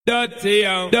Dirty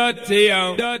out, dirty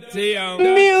out, dirty out.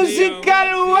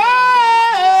 Musical way.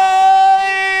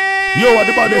 Yo, what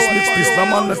the baddest mix this? No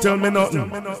man not tell me nothing.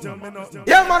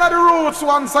 Yeah, man of the roots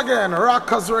once again.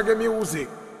 Rockers reggae music.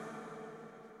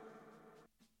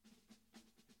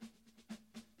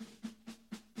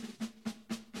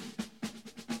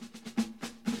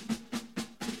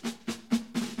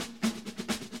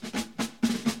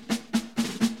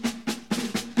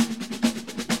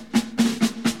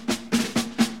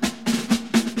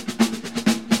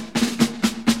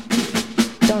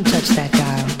 Don't touch that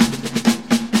dial.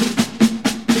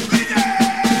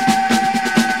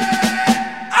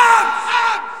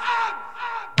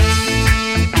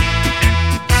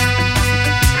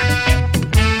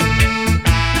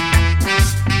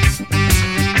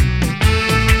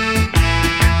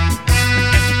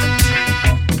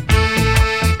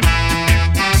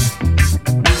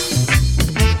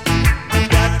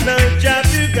 Got no job,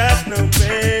 you got no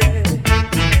pay.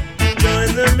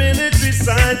 Join the military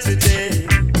side today.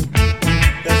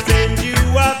 They send you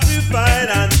off to fight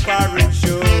on foreign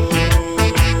shore.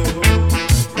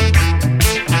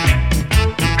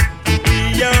 Be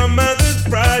your mother's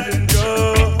pride and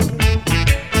joy.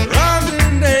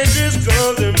 Robbing dangerous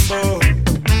golden boy.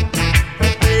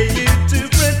 I pay you to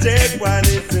protect what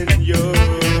isn't yours.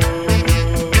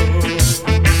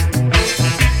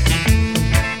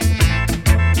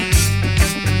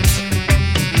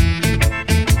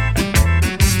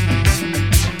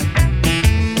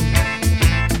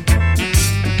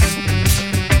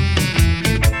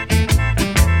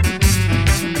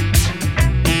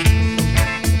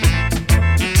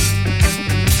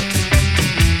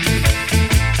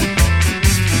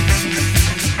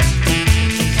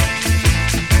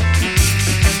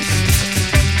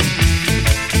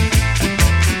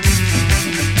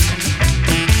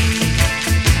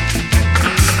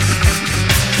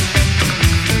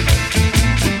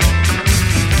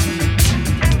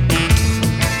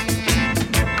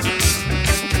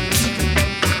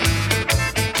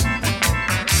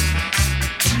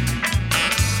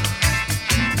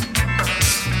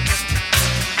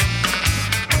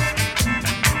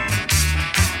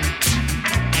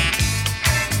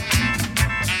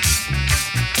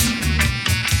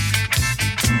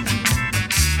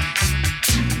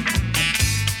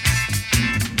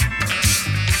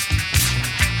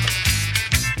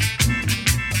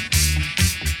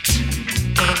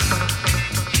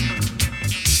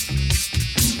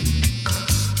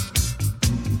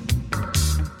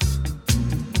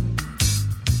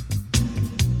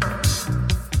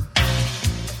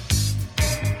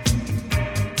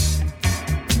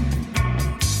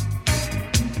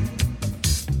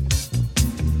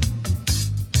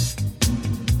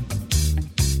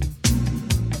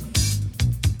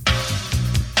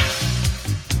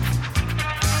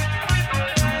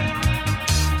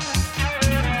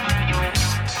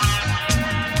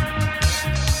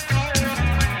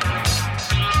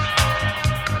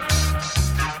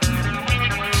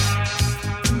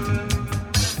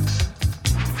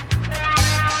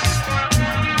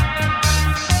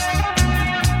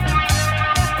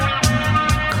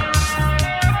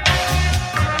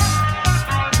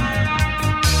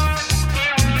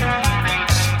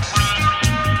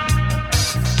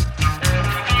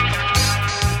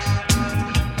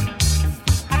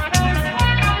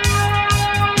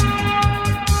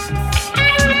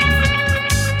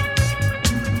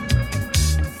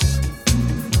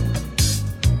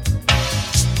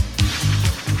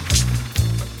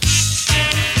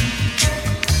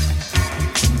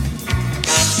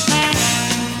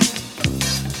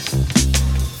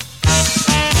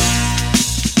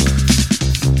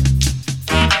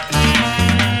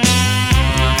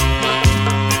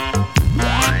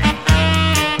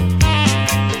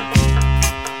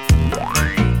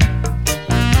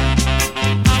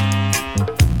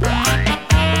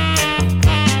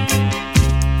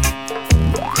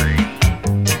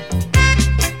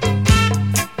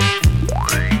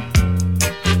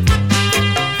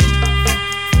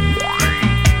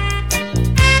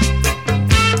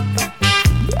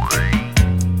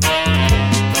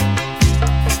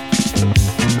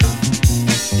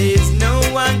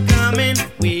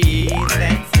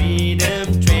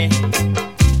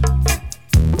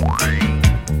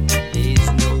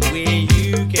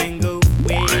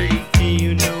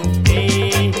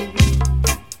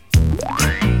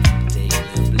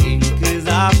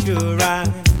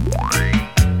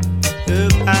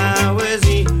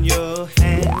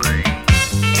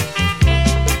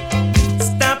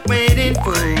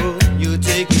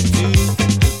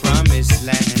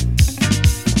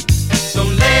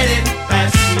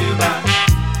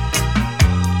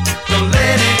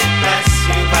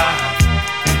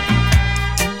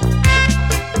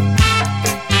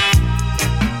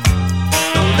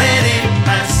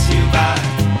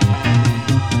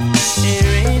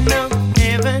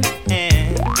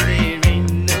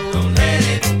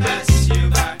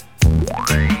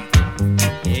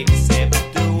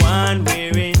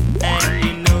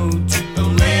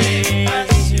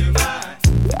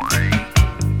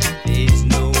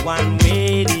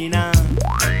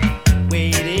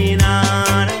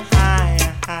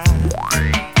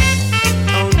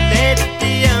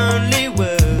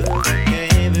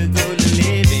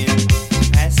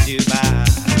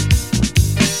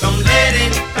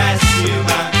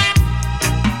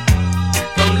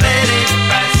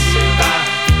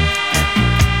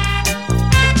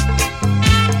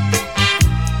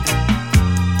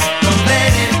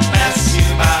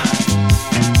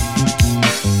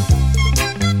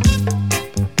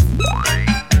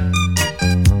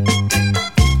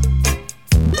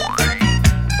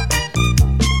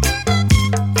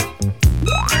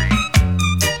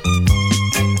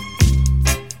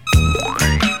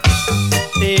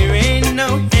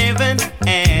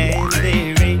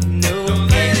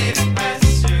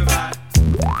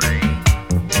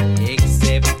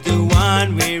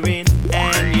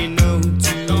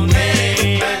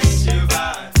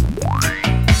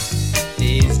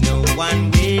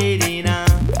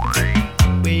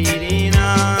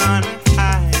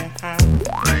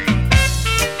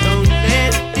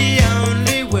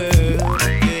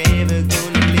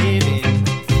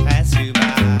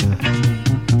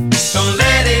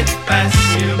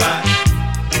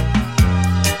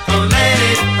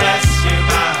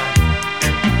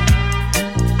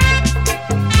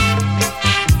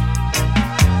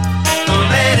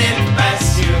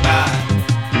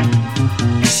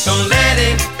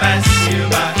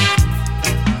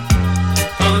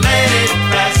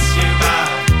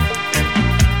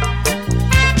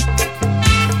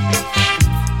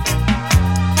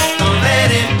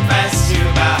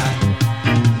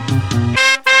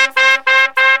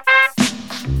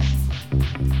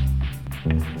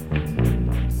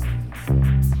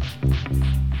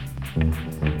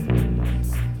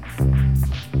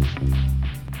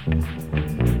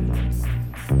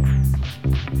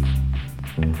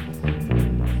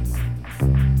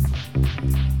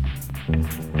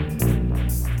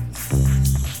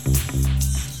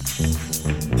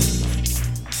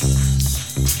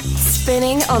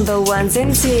 Spinning on the ones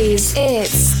and twos,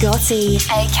 it's Scotty,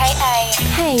 aka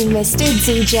Hey Mr.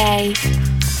 DJ.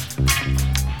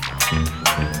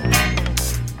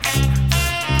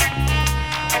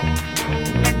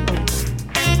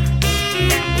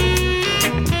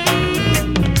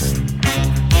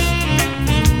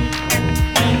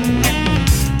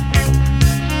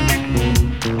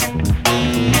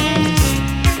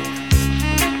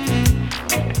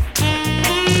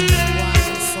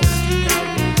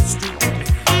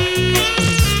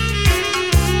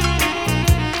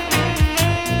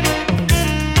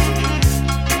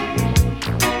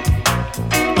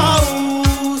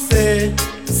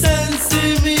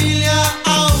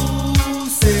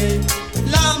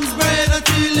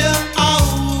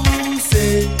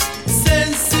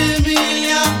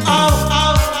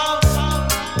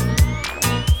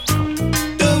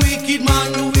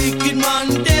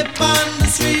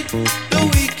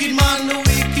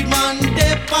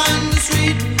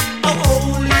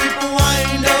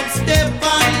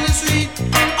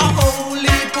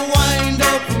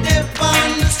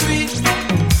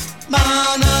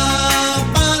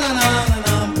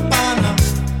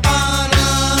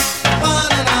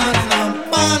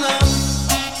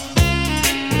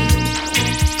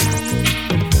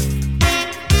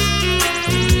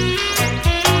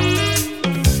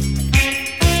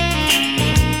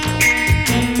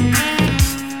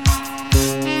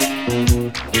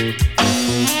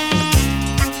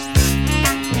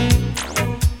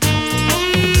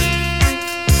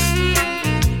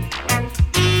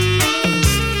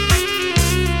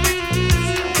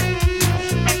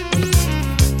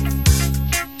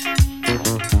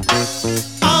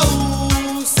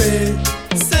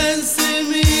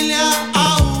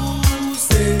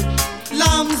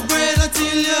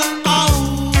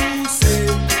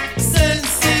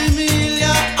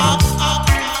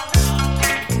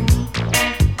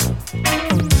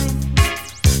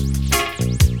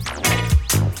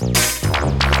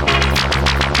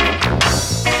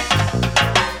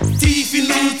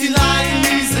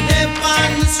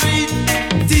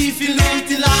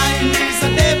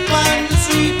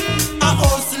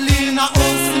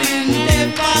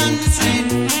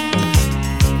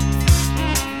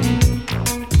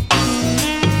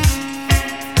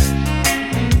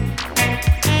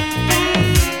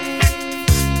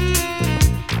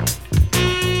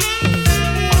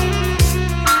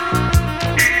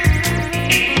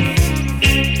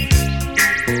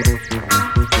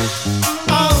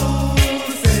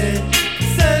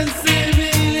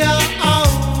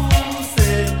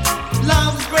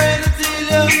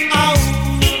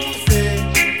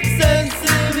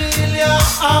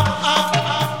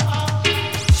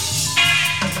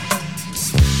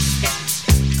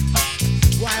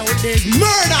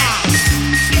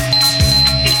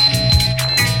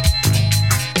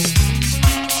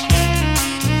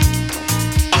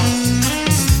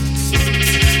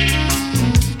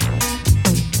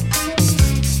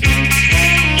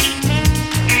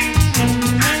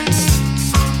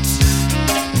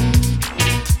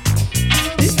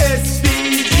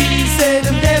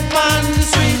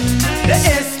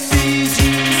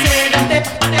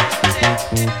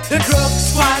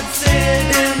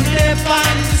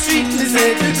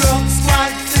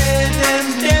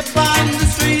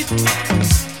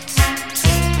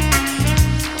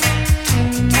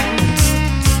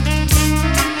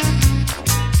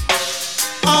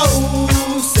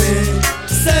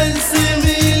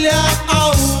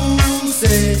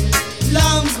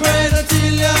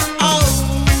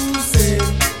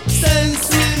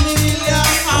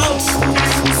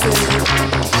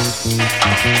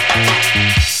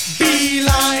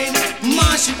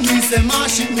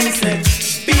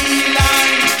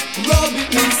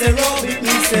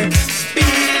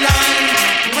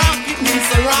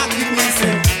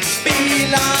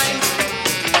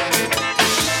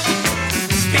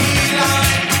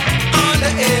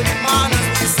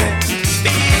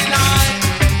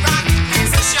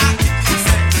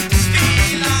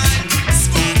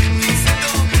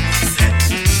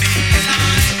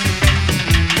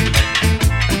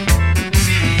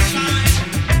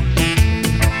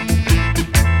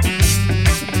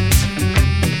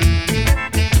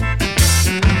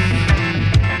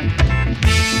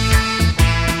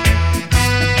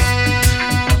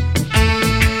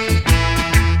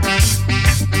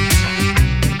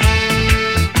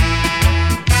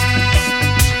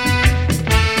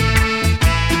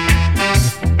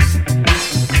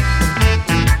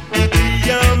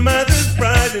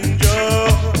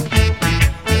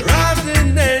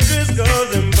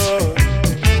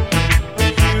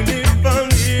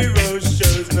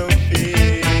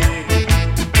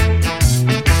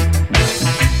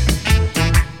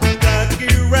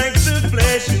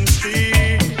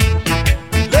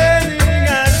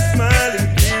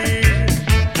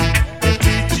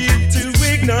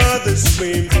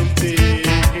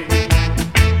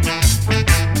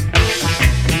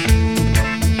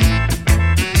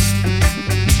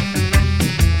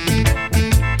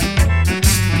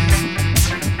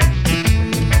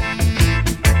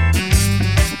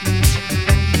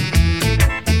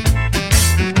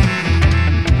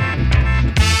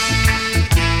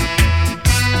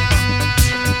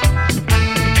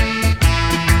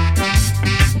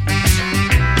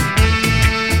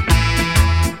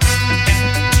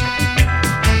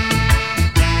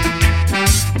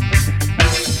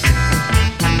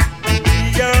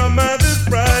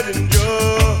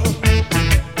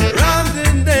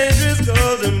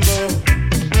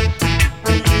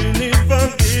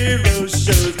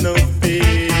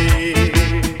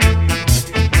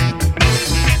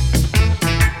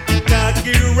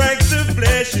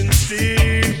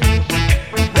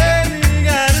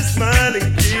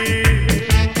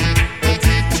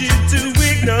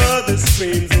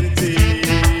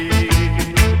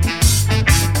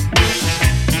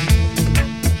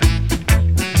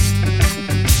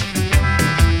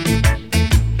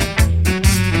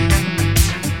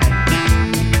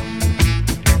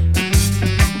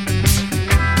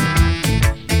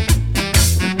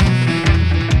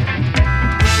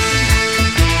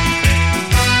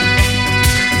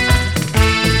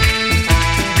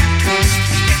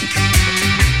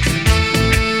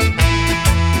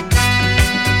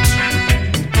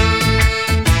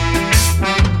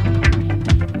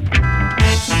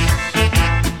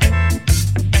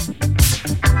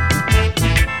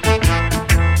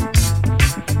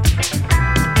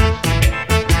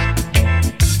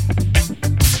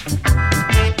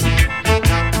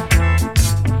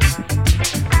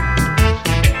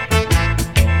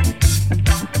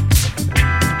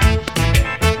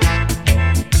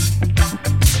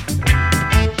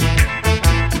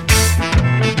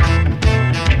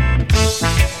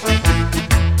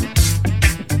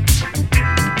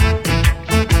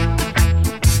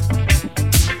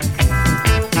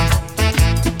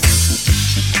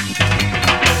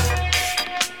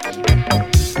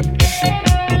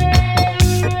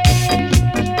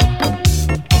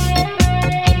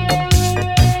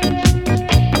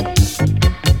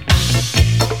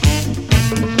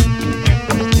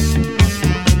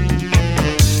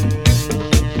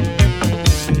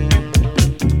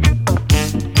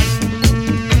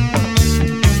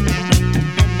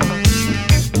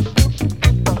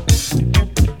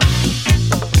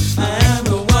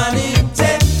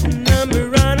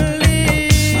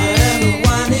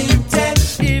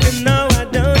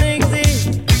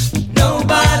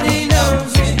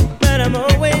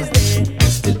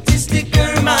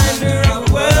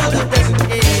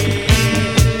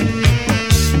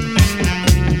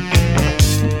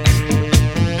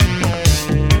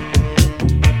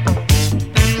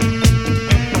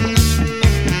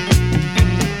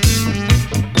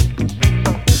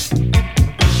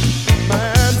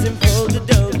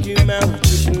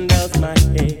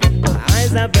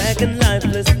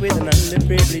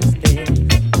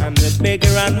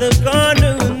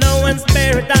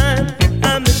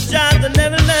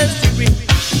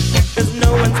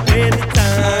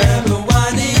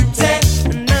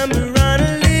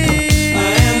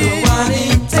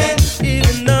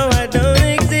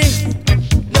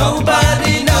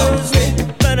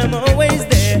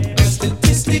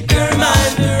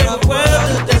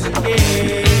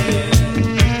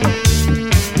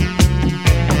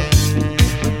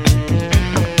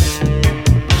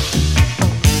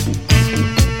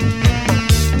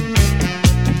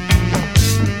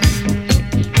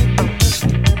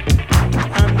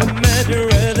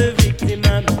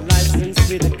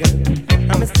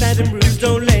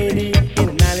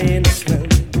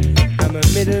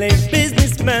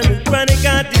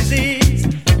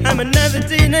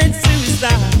 terminate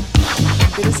suicide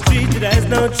in a street that has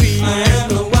no trees. I am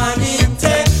the one in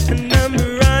 10, a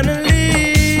number on a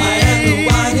lead. I am the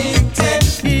one in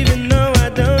 10, even though I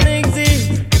don't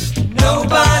exist.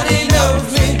 Nobody knows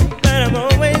me, but I'm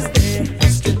always there.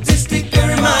 Statistic, a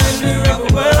reminder of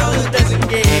a world that doesn't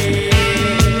care.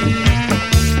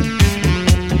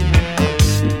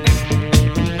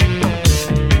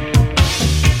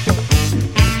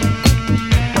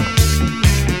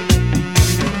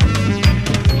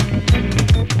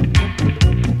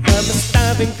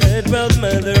 Third world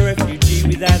mother, refugee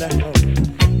without a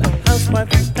home. My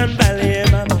housewife in Town Valley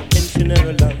and my pensioner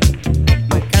alone.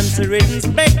 My cancer-ridden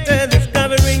spectre that's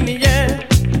covering me, yeah.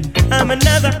 I'm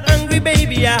another hungry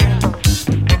baby,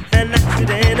 an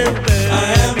accident of birth. I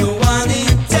am the one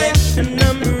in 10, a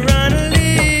number on a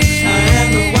lead. I am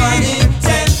the one in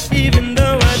 10, even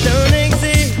though I don't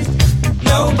exist.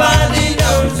 Nobody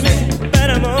knows me, but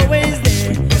I'm always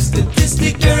there. A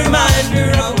statistic, a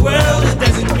reminder of a world that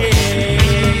doesn't care.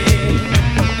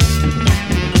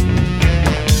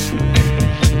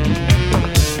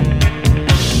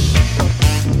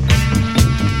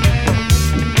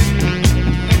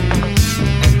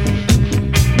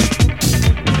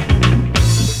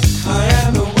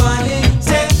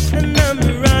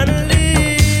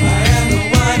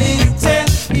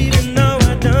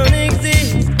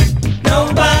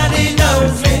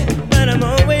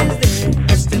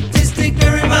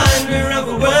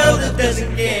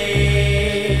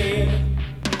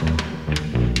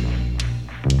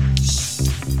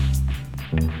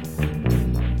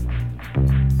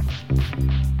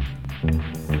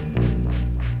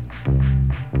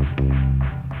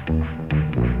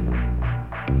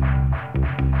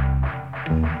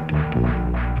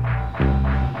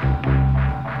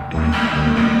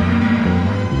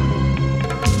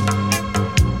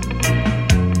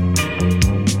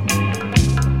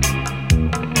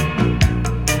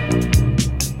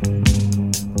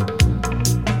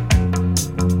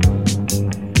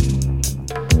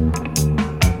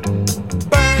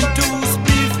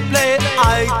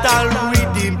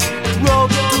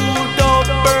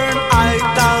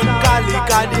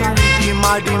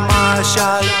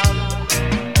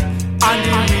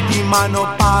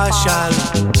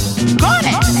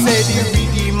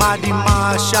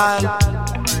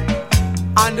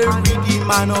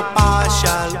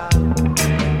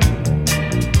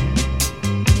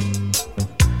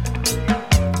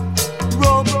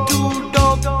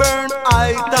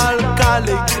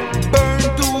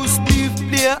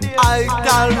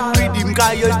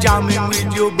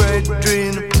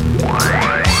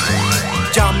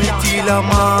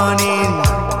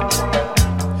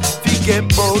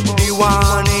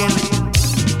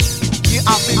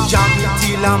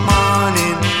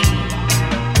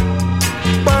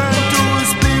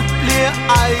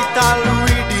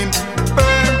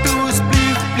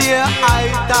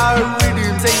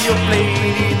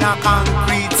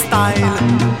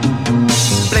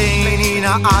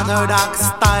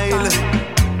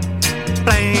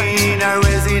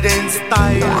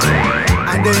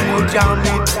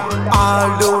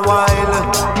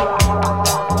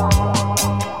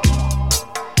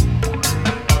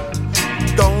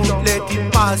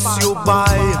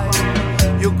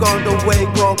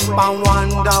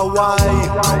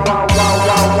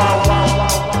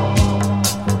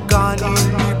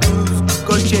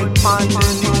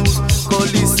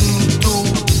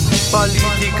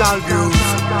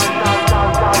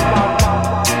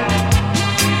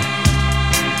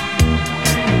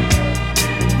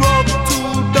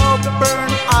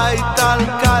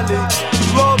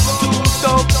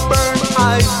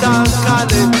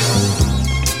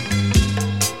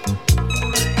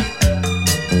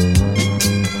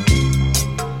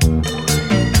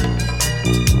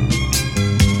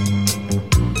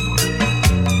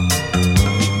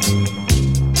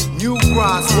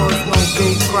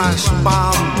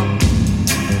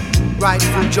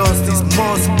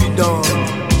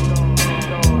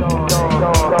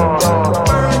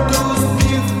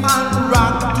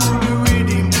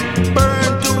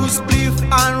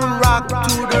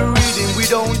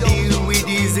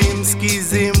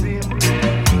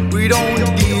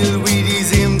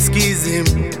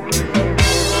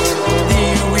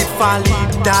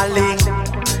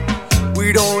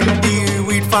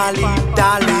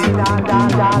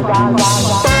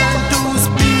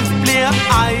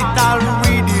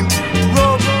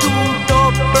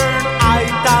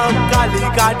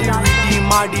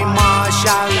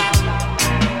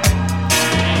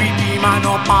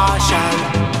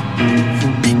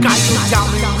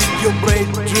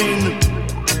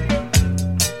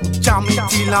 Jam it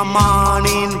till the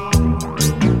morning,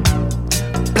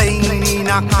 playing in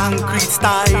a concrete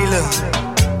style.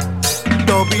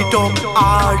 Dub it up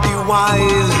all the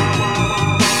while.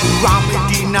 Ram it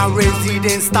in a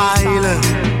resident style.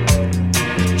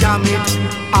 Jam it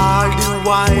all the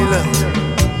while.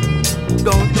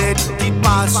 Don't let it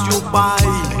pass you by.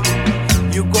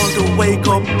 You're going to wake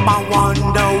up and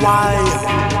wonder why.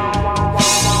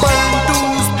 Burn to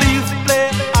spliff, play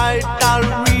idle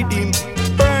rhythm.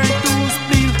 Burn to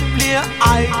spliff, play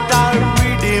idle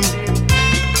rhythm.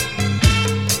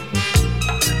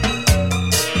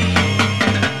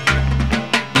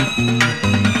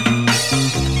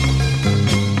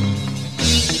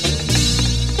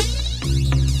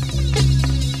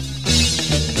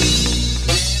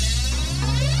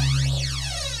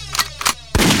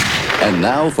 And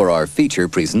now for our feature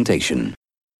presentation.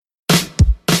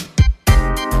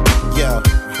 Yo,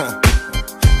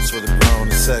 it's for the grown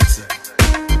and sexy.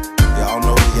 Y'all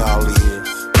know who y'all is.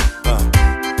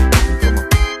 Come on.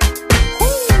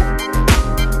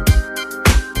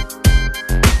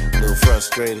 A little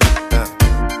frustrated.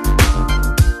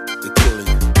 You're killing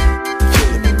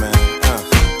me, man.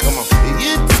 Come on.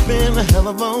 It's been a hell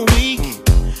of a week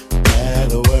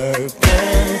at work,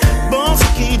 man. Boss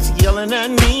keeps yelling at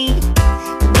me.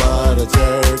 What a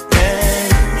jerk,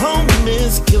 man. Home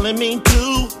is killing me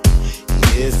too.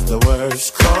 It's the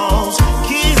worst cause.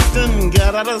 Kids done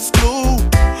got out of school.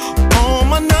 All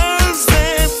my nerves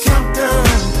and countdown.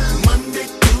 Monday,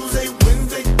 Tuesday,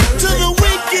 Wednesday, Thursday, to the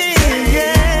weekend,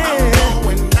 yeah. I'm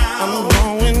going now. I'm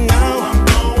going now. I'm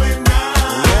going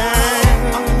now.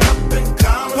 Yeah. I'm popping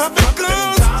collars. Popping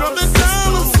collars. Dropping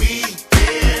dollars.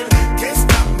 Weekend. Can't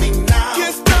stop me now.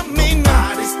 Can't stop me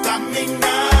now. Nobody stop me now.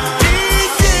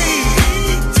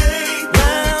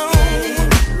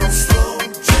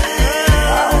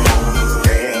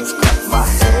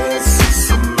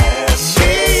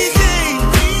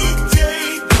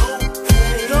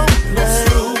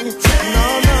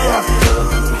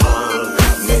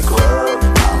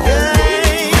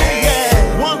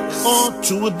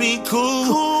 Would be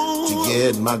cool to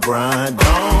get my grind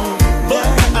on, but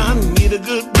I need a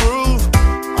good groove.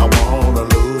 I wanna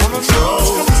lose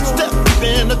control. Step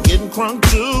in and getting crunk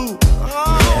too.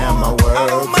 Yeah, my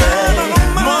world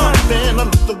more than a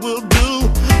little will do,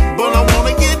 but I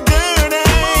wanna get dirty.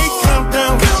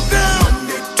 Countdown,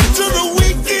 Monday to the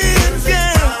weekend,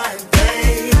 yeah.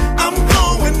 I'm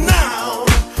going now.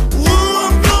 Ooh,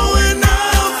 I'm going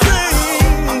now,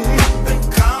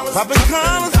 popping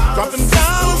collars, dropping down.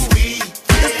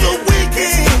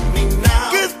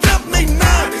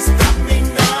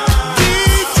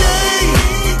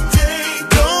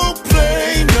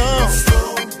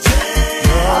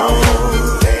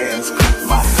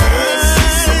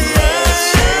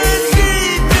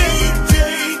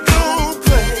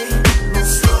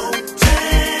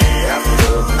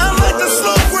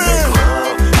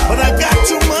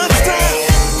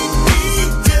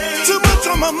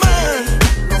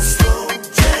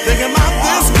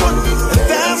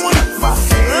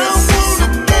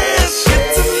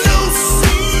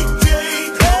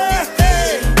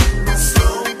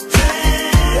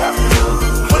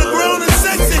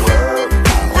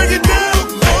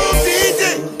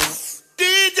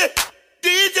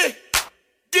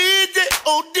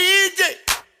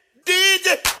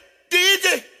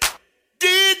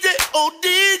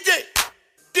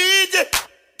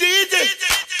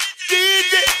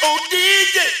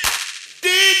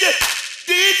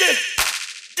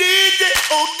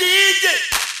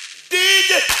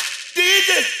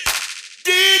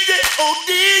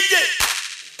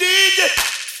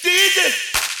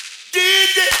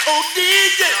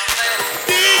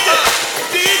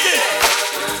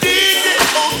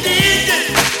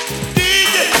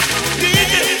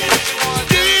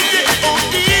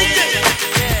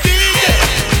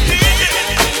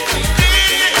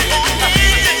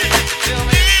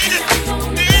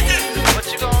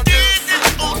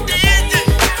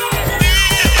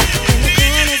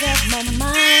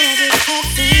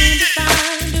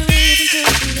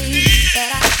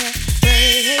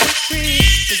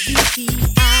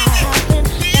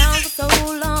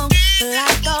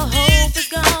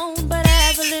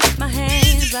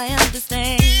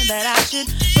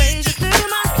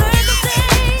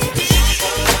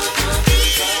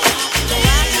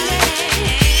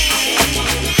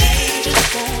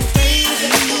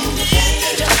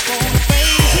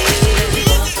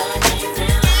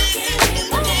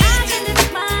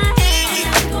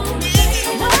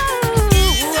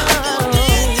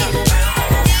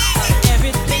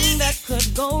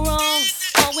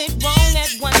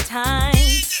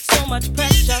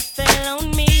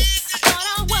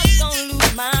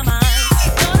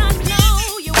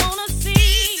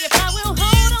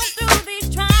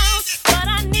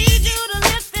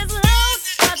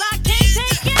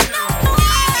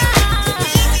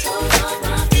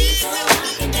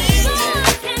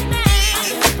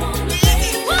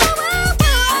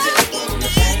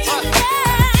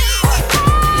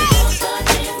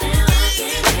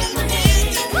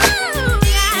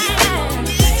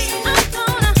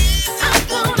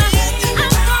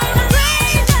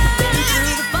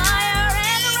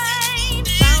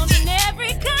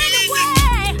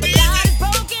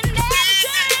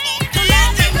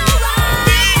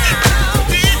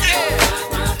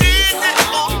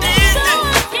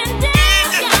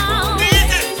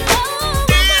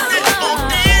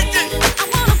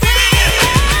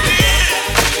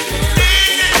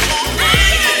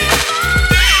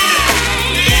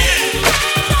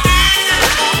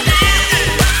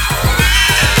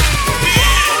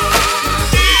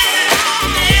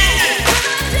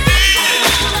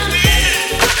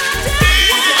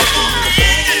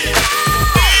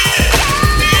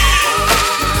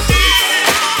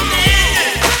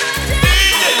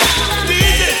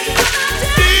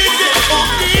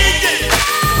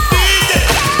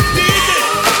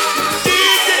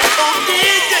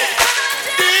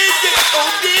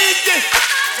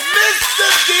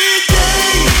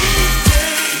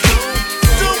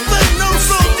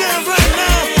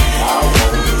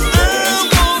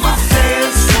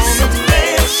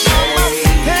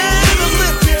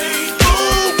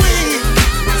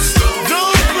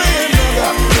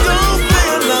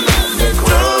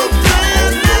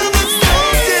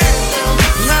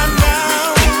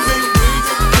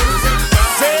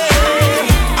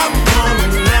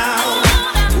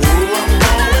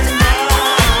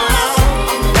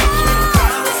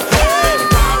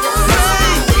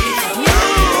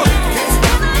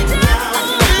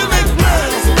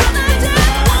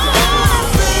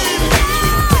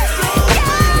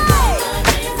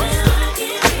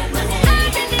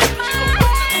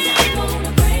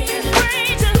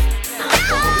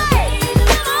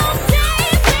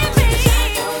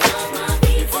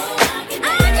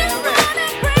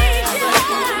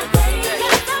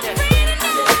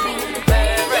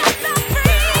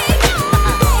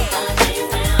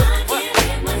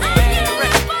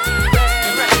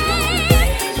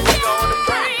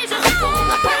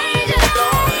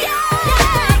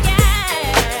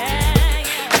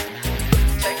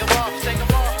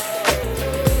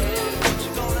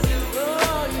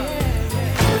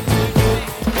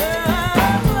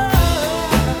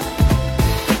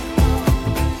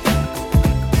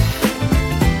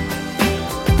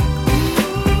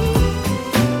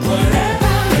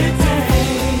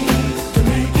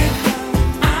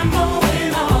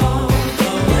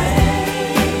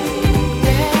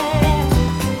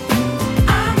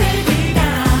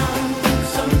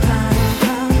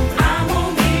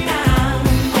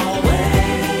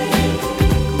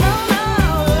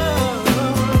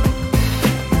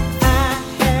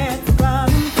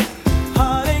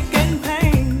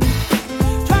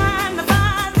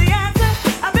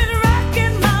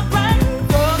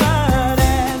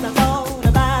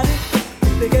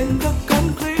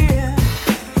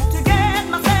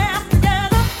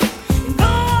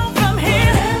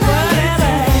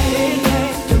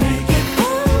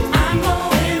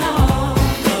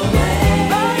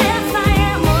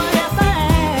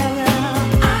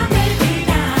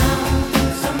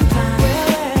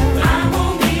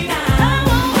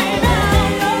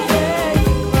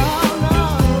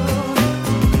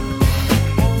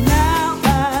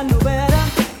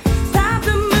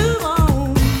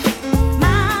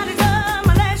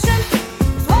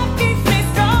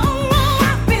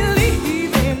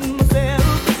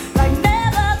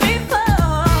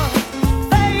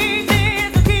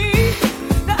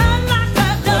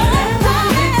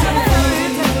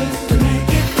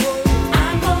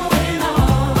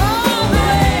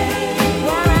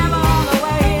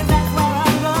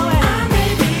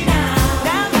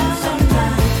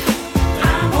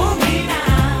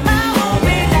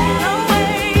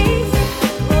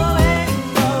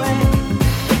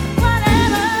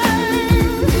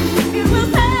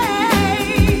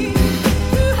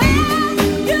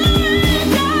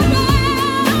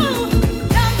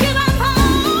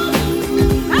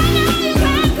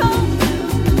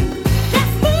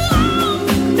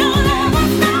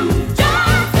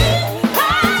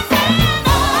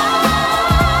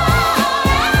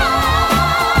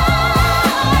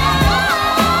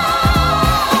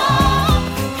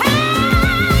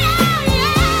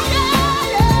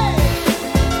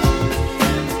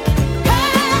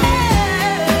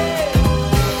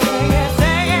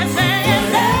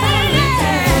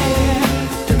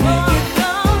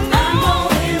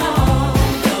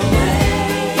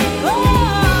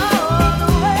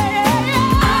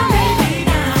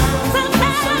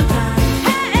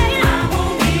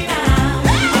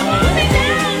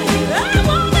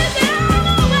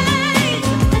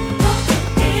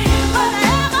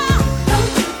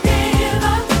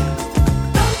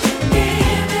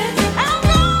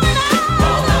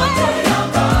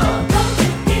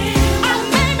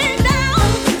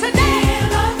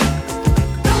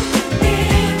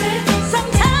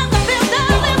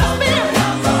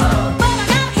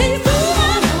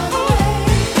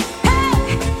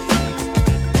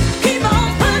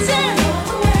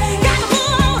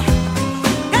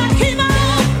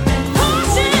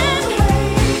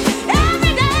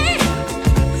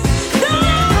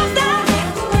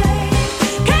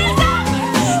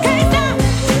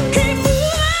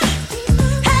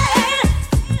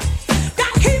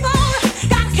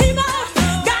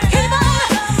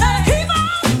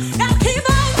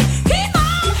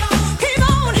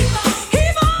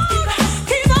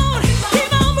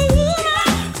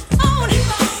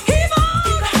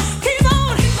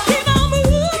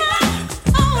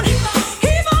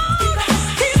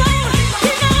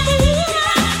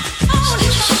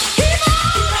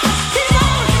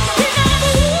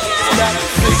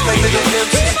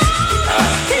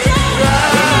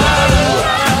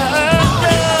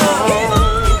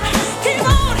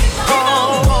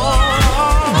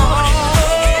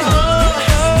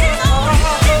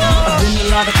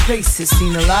 lot of places,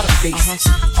 seen a lot of faces.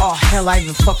 Oh hell, I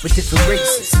even fuck with different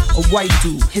races. A white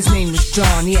dude, his name was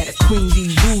John. He had a Queen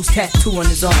D Rules tattoo on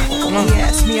his arm. He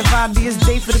asked me if I'd be his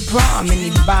day for the prom, and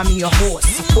he'd buy me a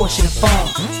horse, a Porsche, and a farm.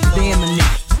 Damn a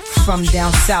nigga from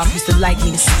down south used to like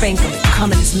me to spank him and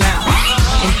come in his mouth.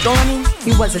 And Thorny, he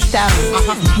was a stallion.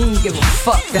 He didn't give a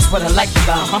fuck, that's what I liked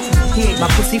about him. He ate my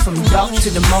pussy from dark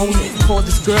to the morning. Called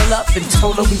this girl up and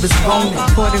told her we was boning.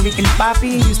 Puerto Rican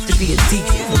Papi used to be a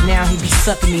deacon, but now he be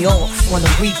sucking me off on the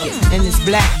weekend. And this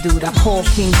black dude I called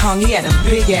King Kong, he had a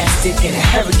big ass dick and a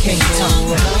hurricane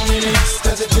tongue.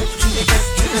 Does it take till you get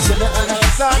to this and the other?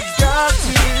 I got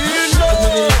to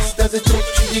know. Does it take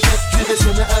till you get to this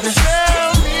and the other?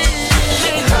 Tell me.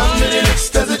 How many licks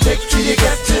does it take till you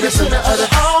get to this and the other?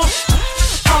 How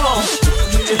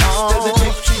many licks does it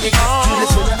take till you get to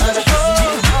this and the other?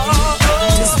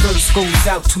 This verse goes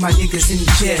out to my niggas in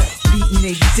jail, beating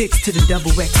they dicks to the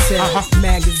double XL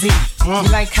magazine. You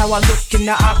like how I look in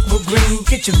the aqua green?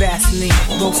 Get your Vaseline,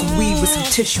 roll some weed with some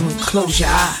tissue and close your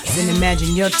eyes. And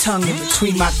imagine your tongue in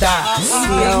between my thighs.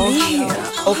 Yo,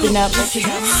 open up,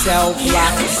 cell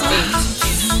block 8.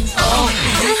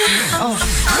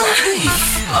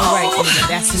 Alright,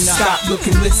 that's enough. Stop, look,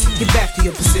 and listen. Get back to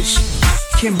your position.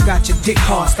 Kim got your dick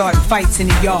hard, starting fights in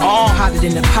the yard. Hotter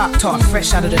than a Pop-Tart,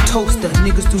 fresh out of the toaster.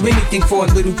 Niggas do anything for a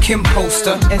little Kim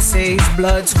poster. Essays,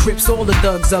 Bloods, Crips, all the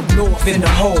thugs up north in the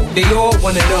hole. They all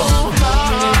wanna know. How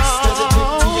many licks does it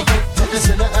take till you get to this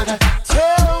and the other?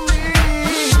 Tell me.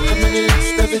 How many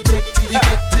licks does it take till you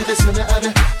get to this and the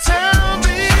other? Tell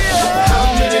me.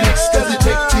 How many licks does it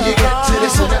take till you get to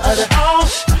this and the other?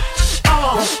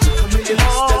 How many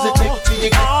licks does it take till you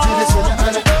get to this and the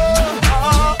other?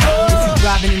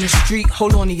 Driving in the street,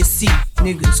 hold on to your seat.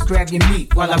 Niggas, grab your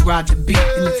meat while I ride the beat.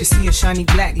 And if you see a shiny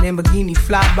black Lamborghini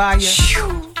fly by you,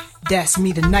 that's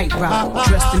me, the night rider.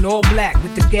 Dressed in all black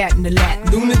with the gat in the lap.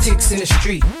 Lunatics in the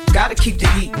street, gotta keep the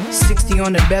heat. 60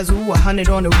 on the bezel, 100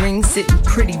 on the ring. Sitting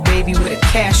pretty, baby, with a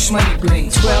cash money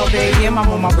bling. 12 a.m., I'm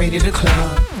on my way to the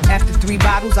club. After 3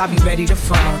 bottles, I'll be ready to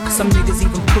fuck. Some niggas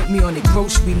even put me on the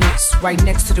grocery list, right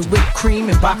next to the whipped cream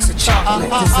and box of chocolate.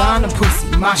 Designer pussy,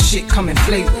 my shit come in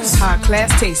flavors. High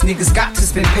class taste, niggas got to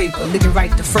spend paper. Living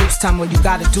right the first time when you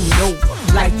gotta do it over.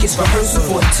 Like it's rehearsal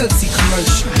for a Tootsie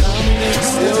commercial.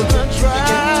 Still gonna try.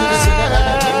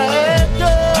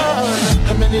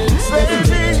 How many licks does it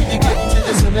take till you get to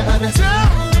this and the other?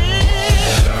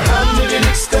 How many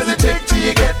licks does it take till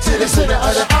you get to this and the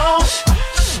other?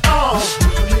 How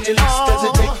many licks does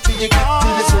it take till you get to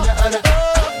this and the other?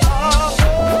 How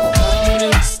many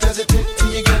licks does it take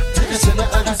till you get to this and the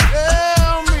other?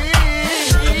 Tell me.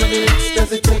 How many licks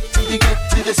does it take till you get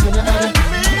to this and the other?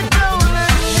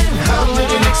 How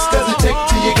many licks does it take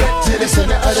till you get to this and the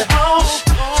other? How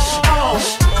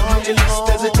many licks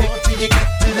does it take till you get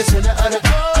to this and the other?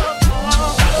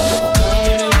 How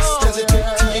many licks does it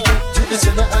take till you get to this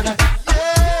and the other?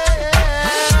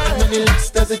 How many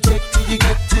licks does it take till you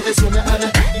get to this and the other?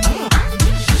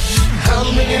 How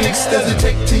many licks does it take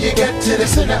till you get to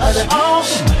this and the other?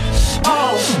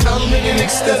 How many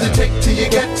licks does it take till you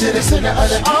get to this and the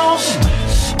other? How many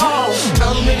licks does it take till you get to this and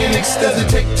the other? How many licks does it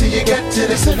take till you get to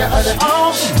this and the other?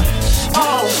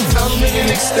 How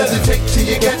many licks does it take till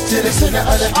you get to this and the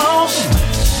other? How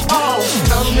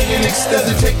many licks does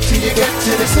it take till you get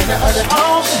to this and the other?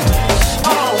 How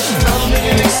many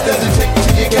licks does it take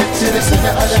till you get to this and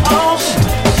the other? How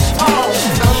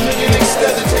many licks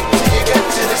does it take till you get to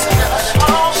this and the other?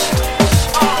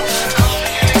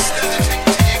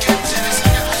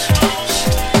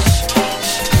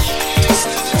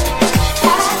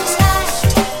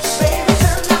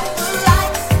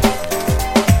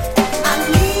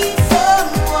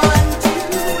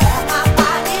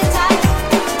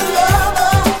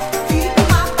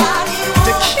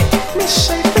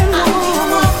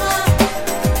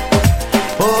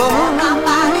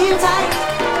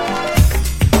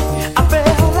 I feel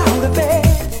like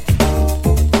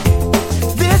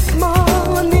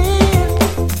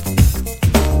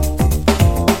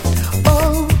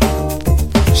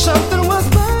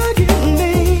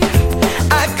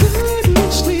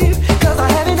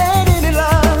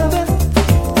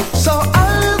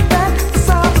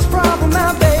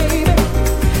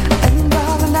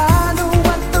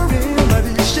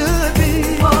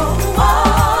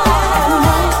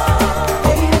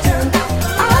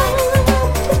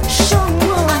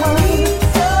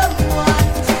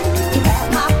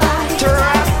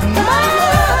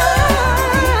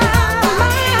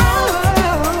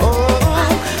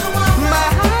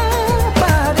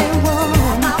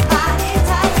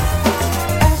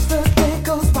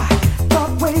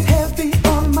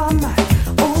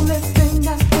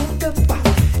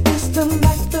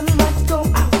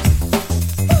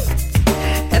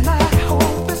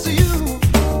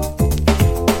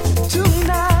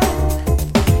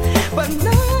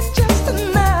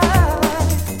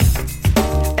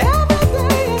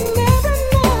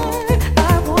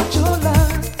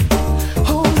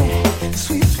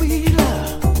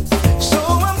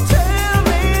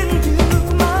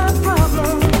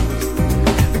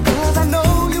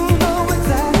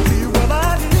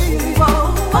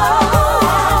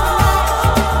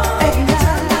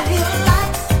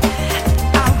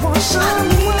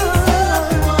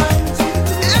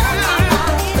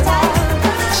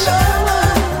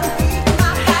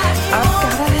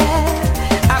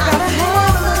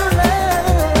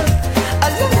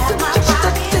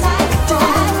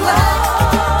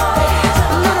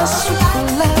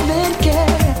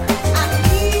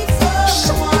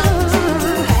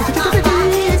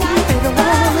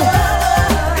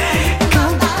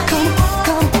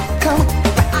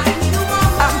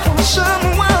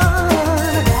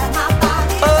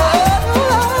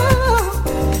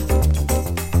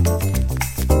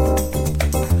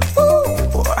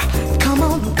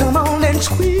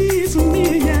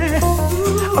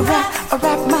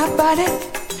wrap my body,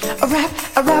 wrap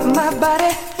my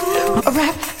body,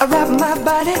 wrap my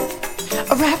body,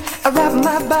 wrap my body, wrap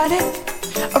my body,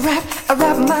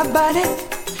 wrap my body,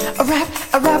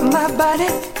 wrap my body,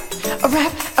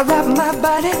 wrap my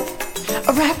body,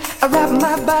 wrap my body, wrap my body, wrap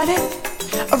my body, wrap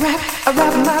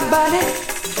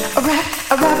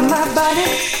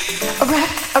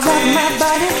my body, wrap my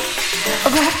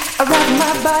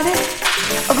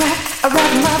body, wrap my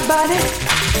body, wrap my body, wrap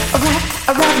my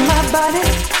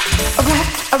body,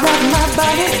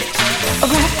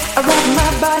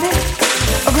 wrap my body.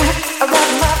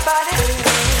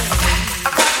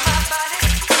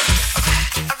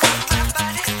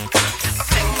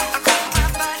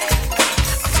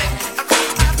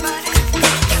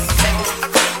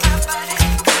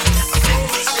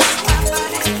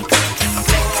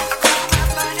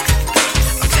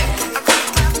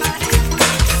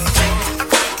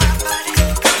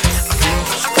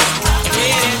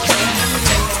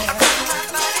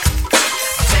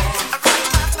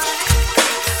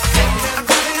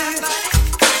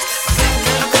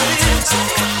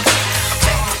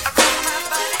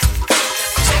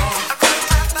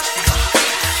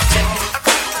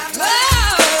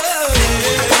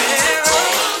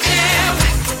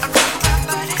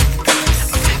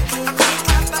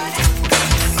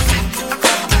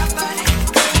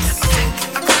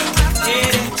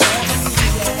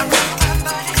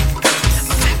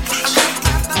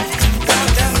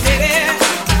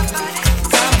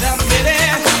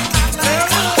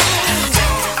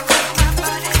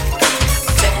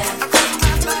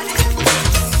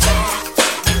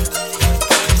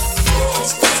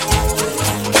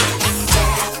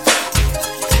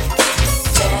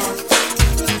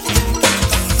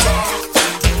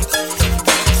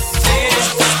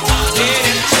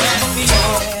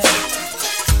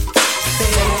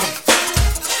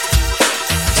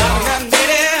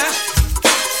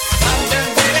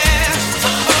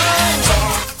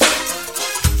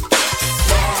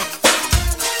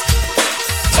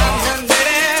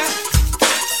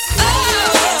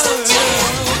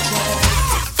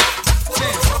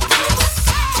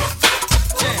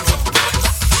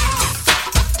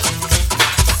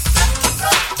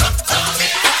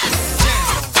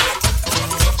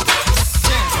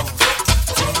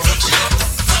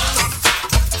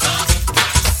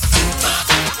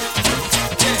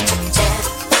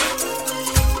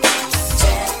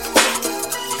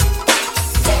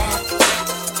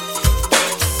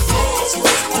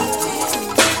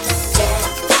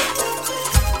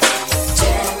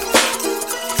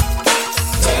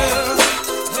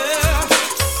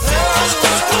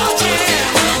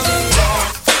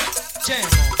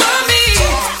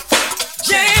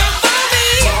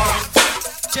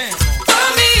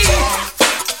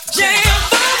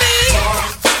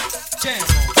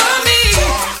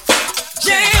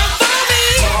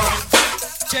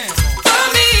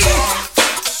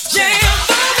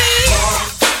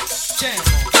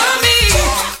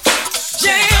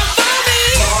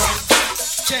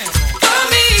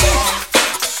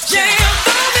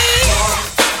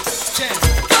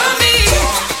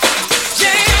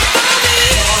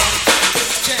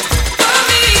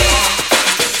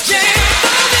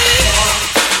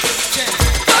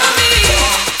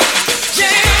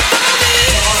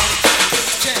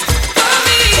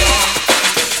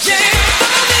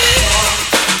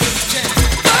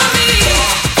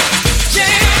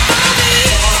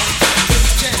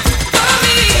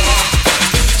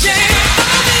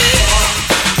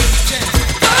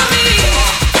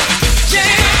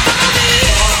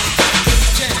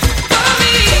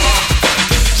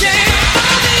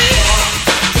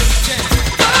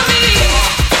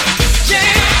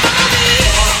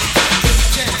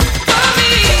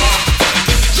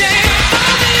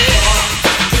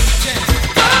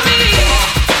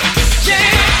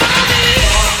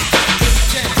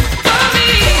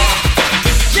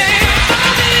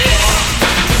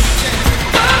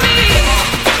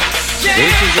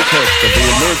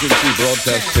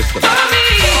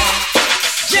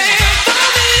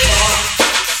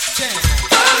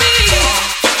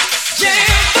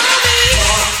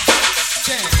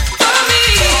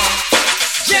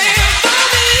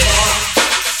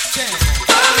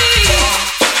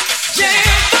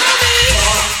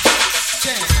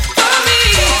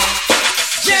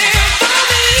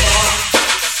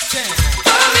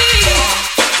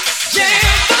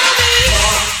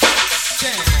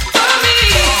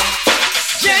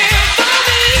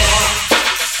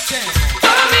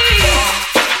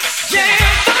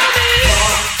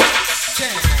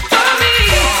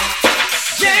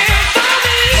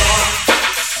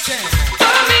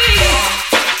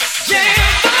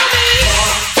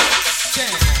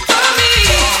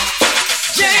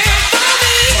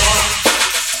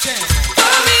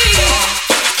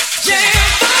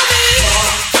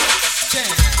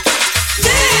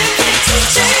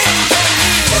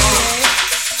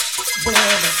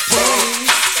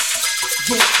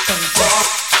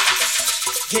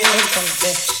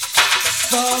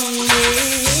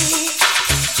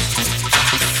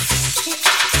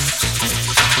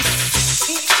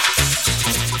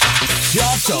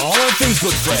 Shouts to all our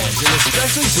Facebook friends and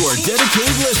especially to our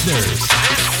dedicated listeners.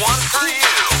 This one for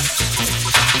you.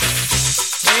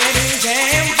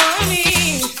 Jam for me.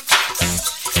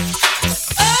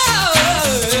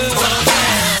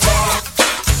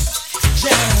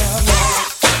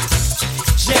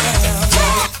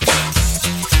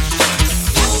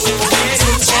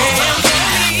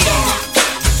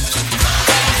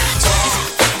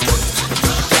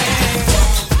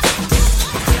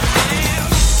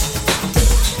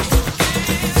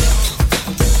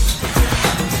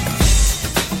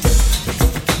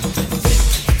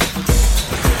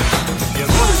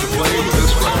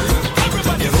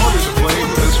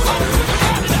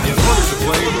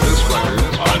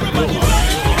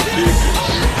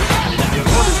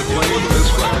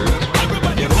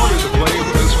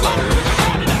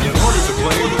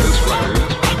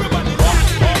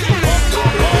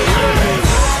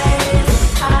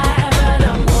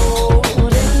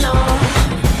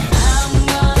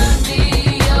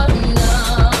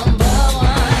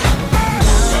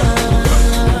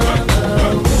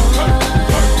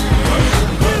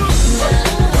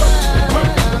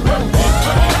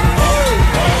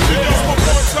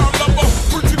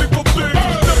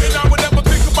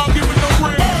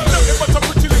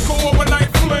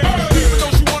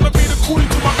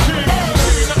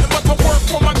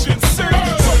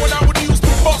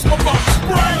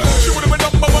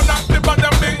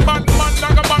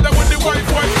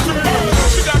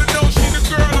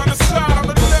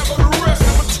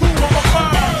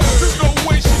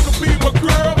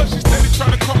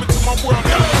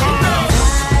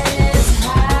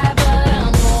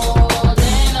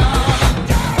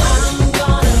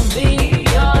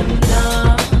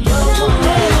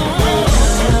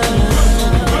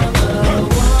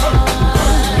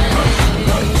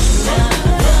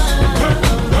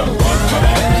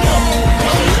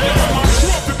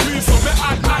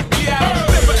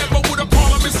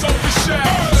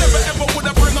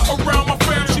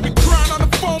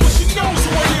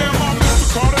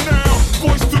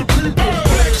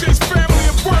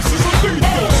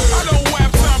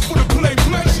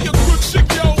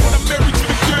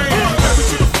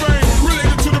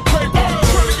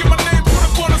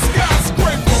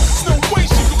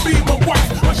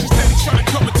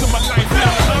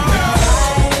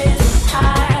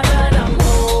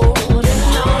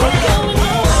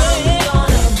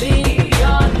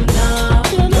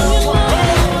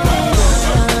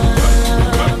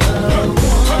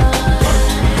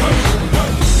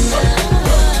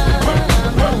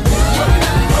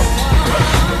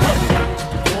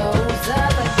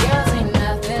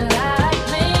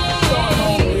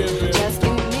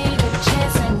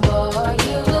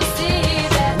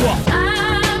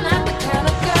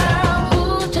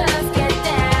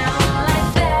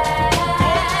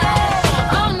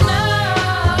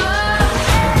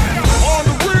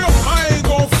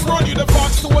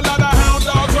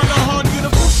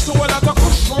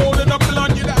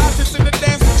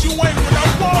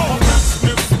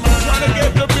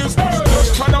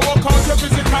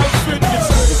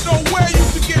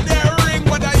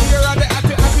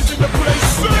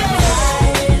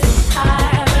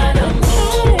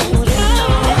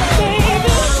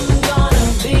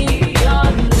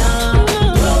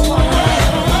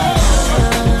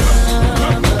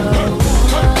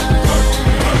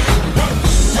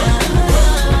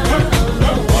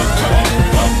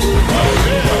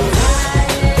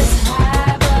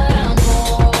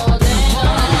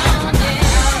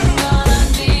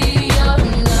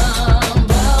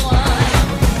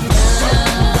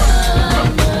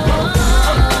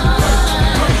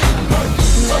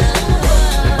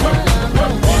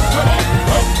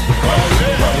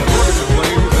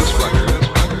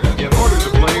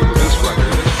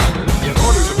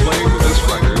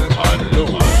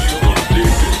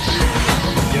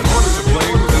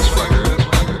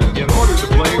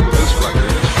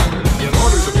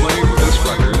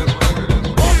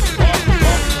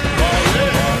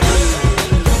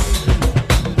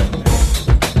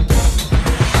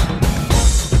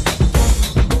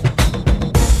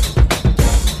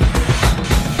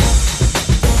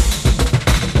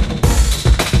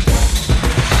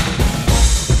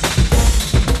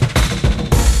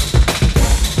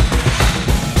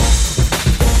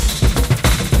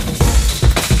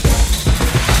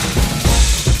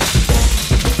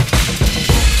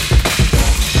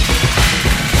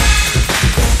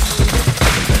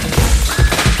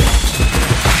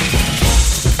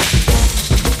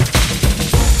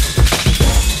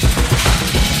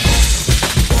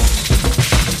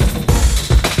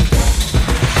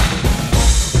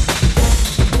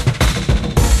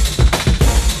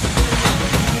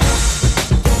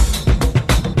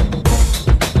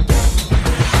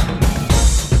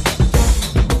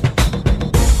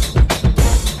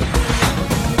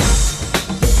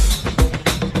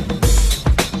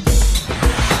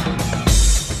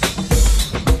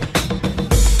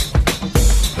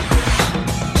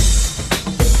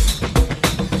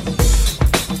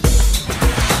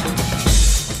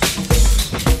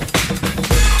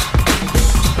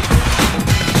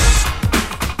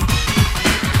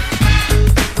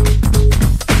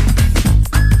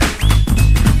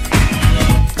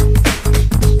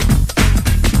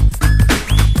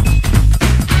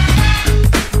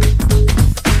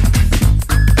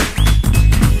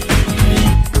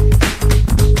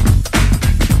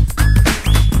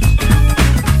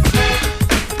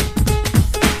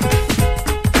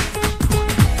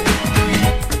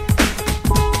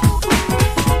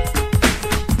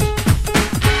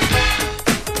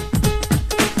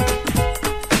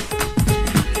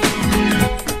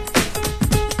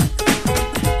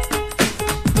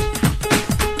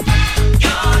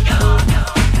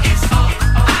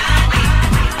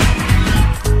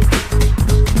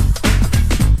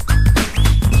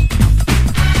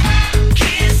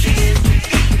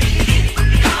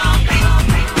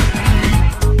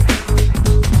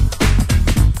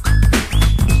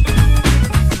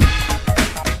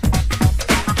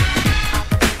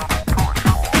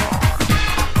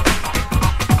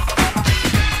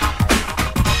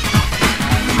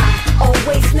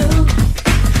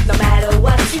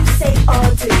 what you say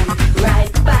or do,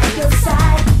 right by your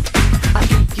side. I'll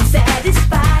keep you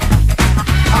satisfied.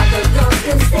 Other girls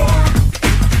can stare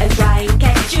and try and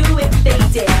catch you if they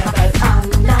dare, but I'm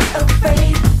not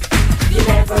afraid. You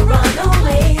never run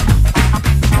away.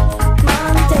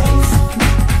 Mondays,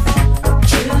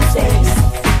 Tuesdays,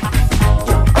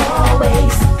 you're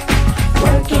always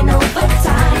working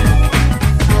overtime.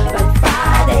 But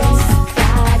Fridays,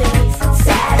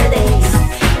 Saturdays,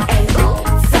 and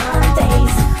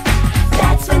Sundays,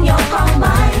 that's when you're all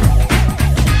mine.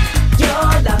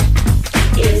 Your love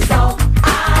is all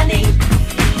I need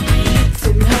to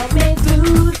help me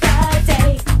through the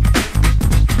day.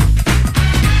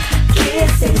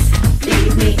 Kisses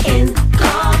leave me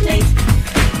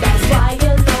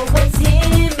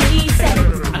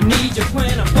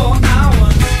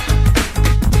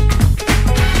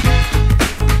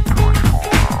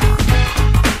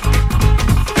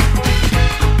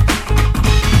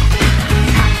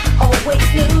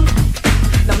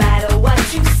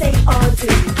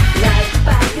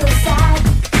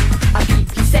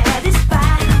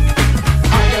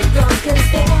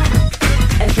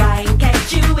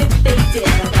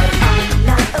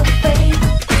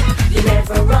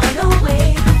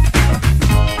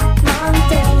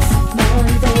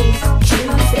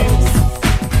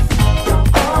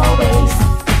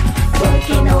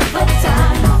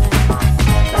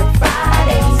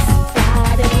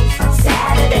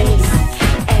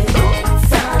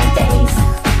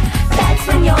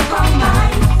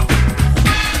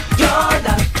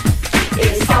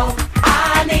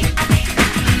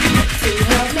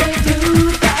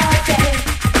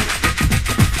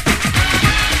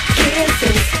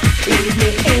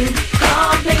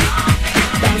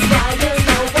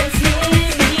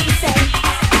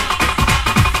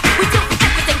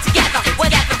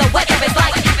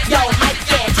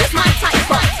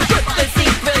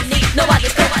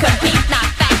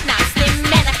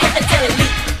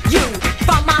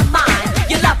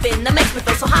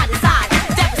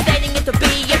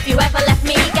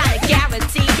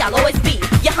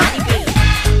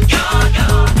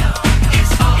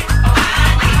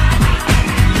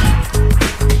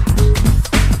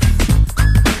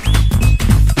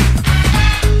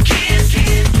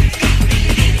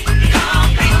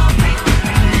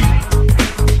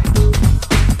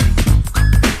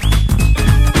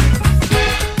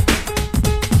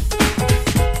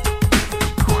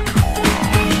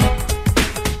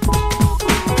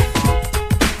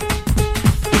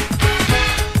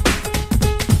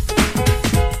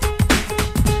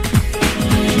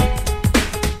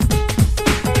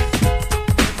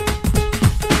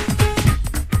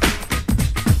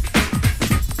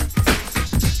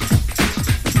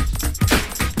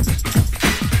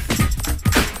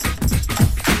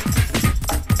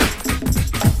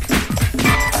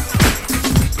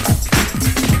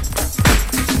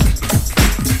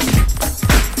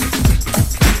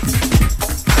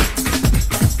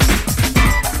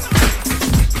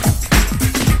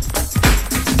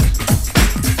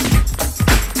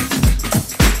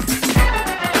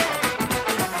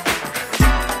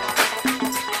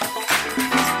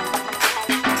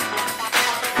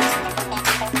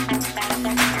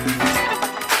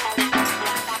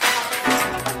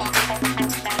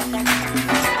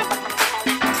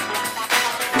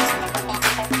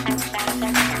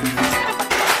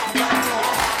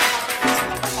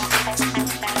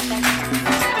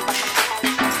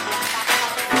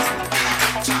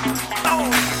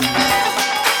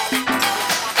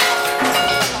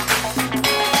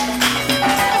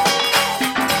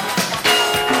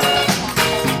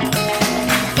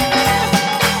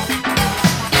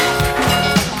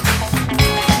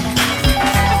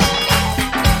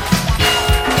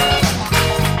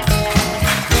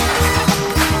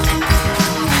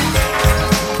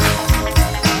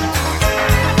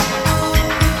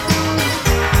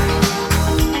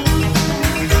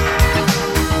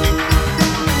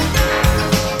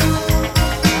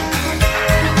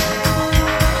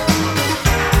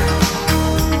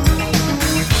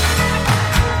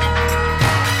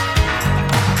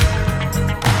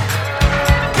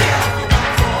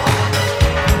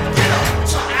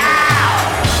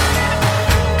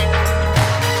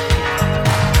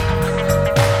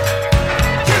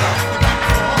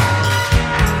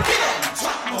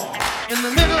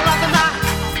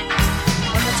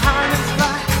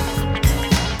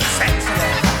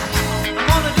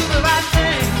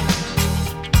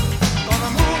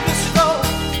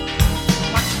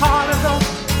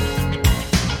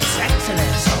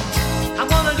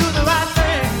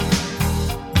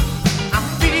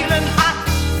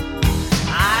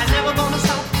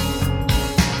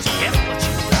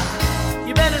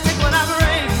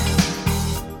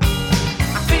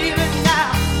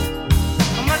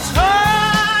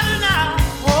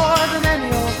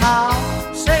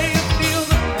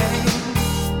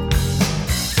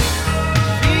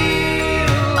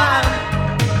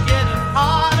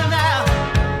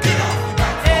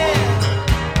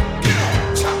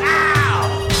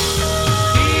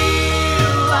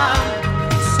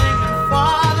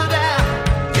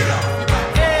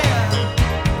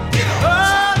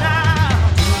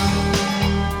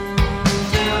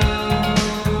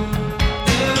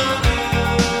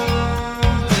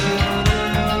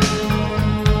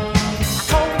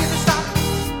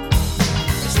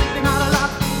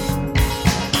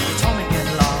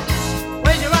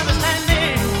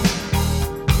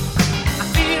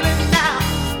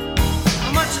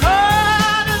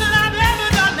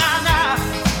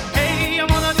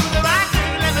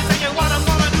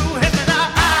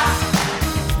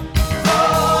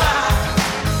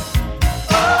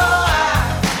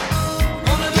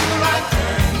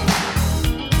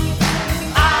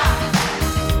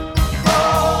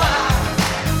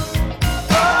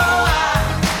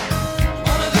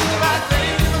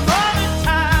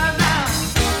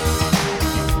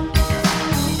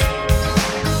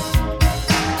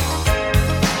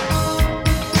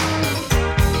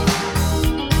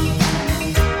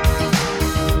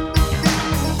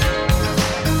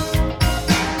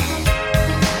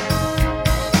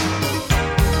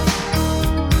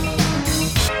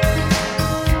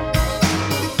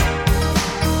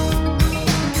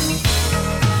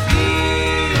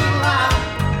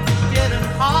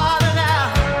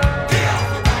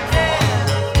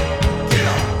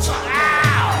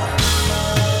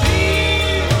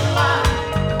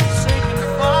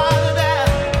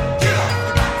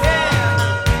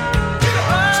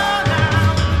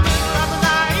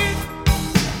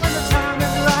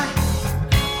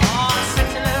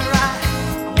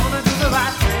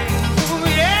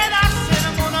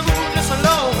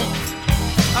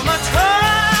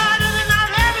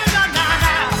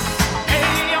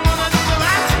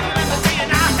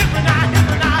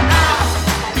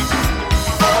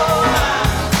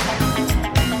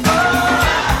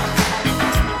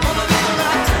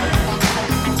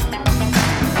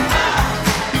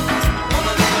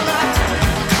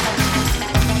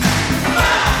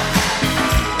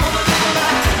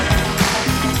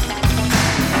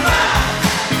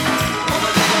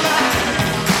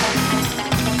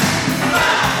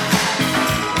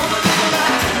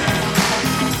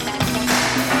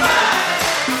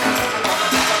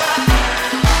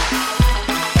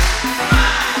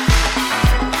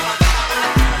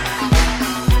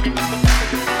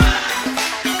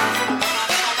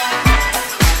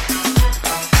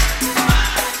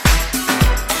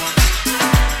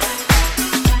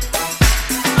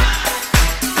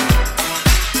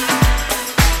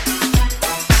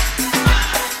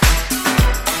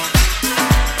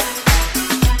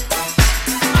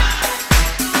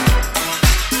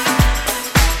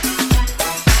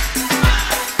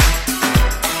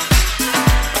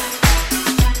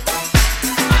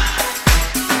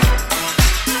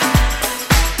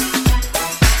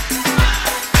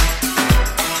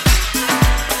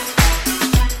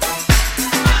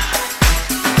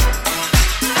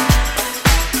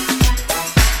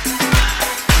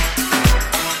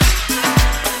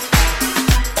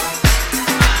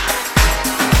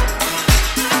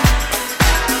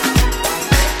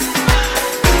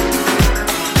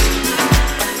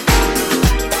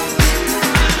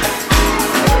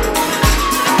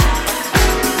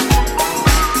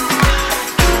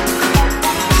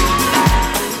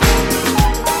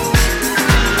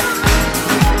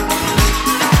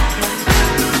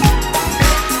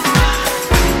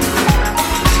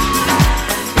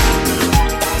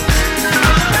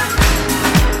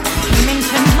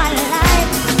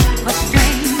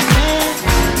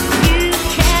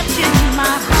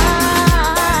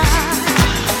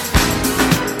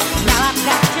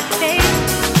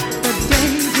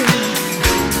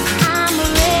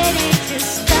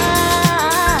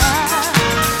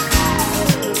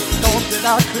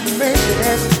I couldn't make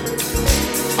it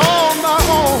on my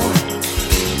own,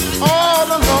 all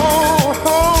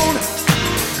alone.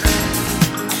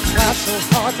 I tried so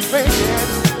hard to make it.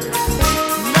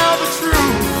 Now the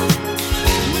truth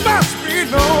must be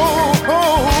known.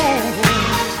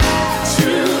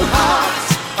 Two hearts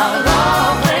are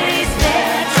always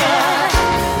better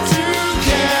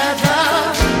together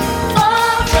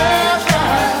forever.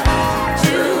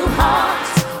 Two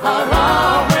hearts are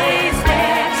always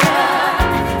better.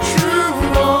 True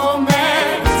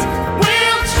romance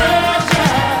we'll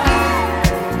treasure.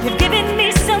 You've given me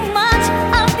so much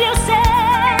of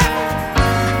yourself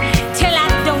till I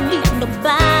don't need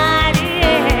nobody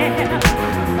else.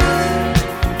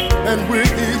 And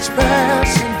with each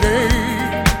passing day,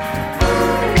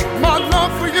 my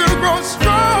love for you grows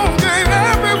strong in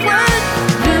every way.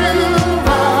 You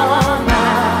are my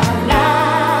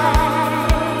life.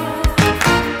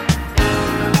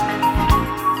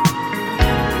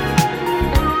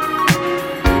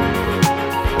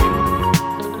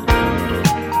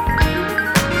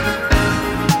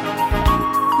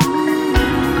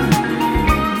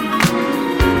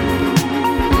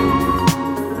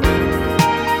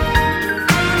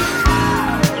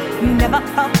 Never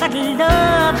thought that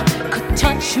love could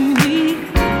touch me,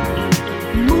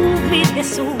 move me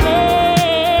this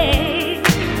way.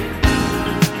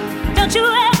 Don't you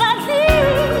ever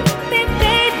leave me,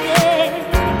 baby.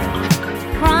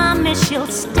 Promise you'll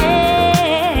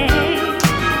stay.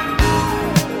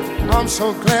 I'm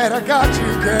so glad I got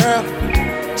you, girl.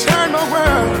 Turn my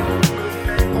world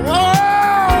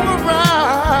all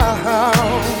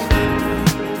around.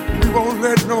 We won't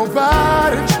let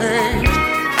nobody change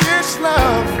this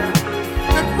love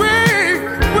that we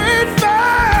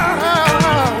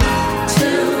found.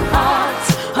 Two hearts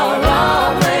are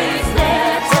always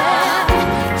better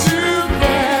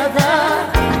together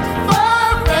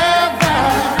forever.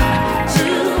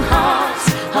 Two hearts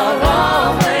are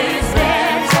always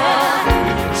better.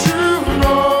 True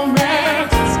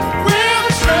romance we'll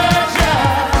treasure.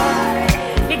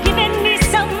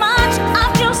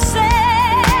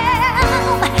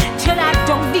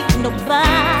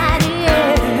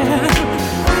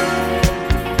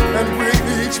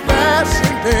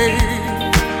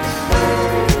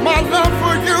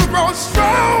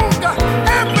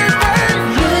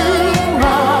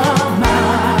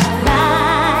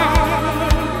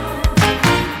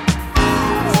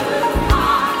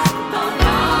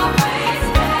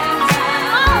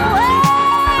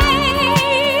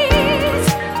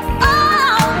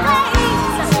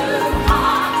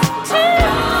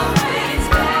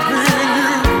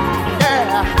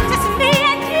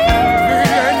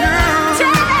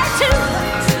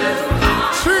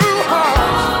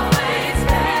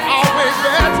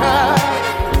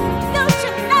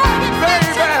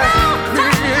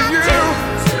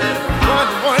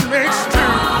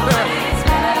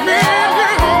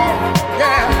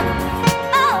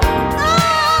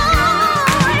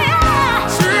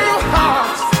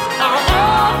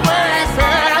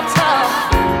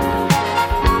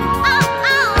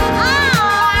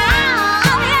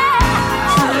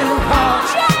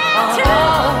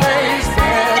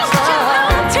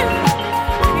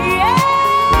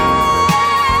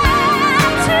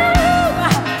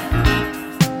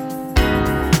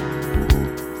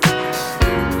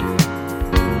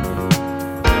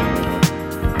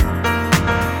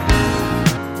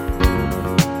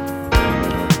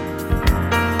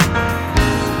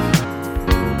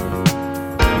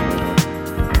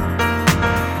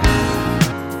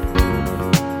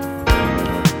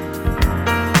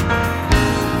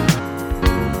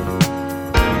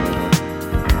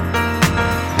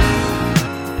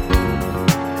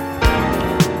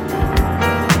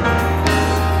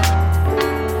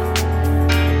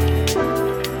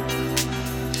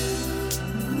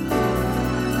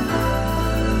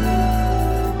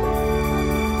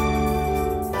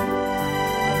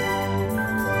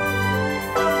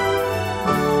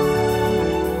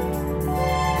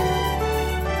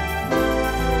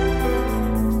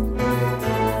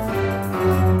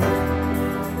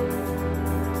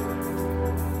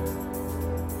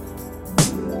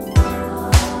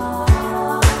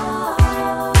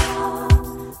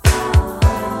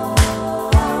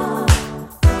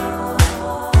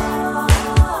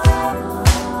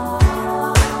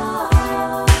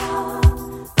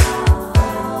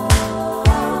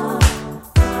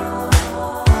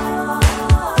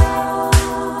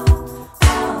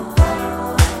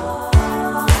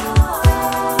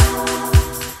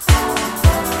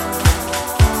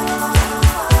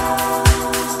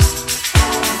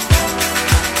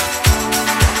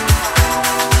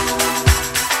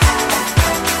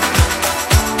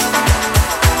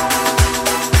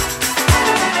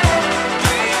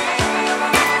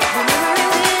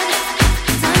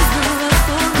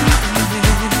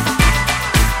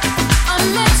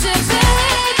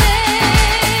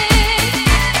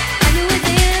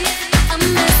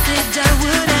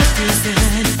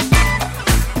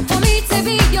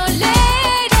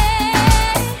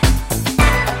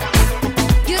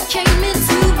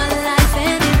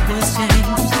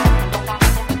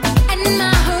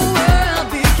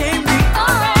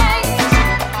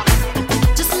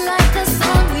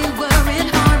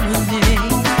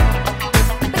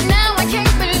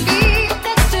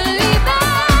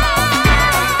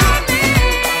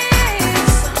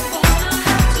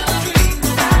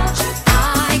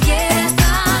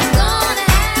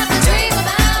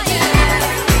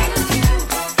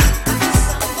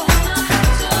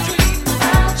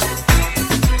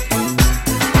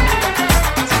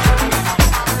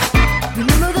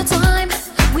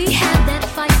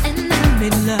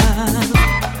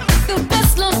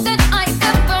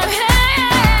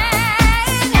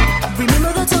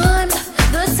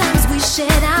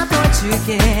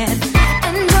 miss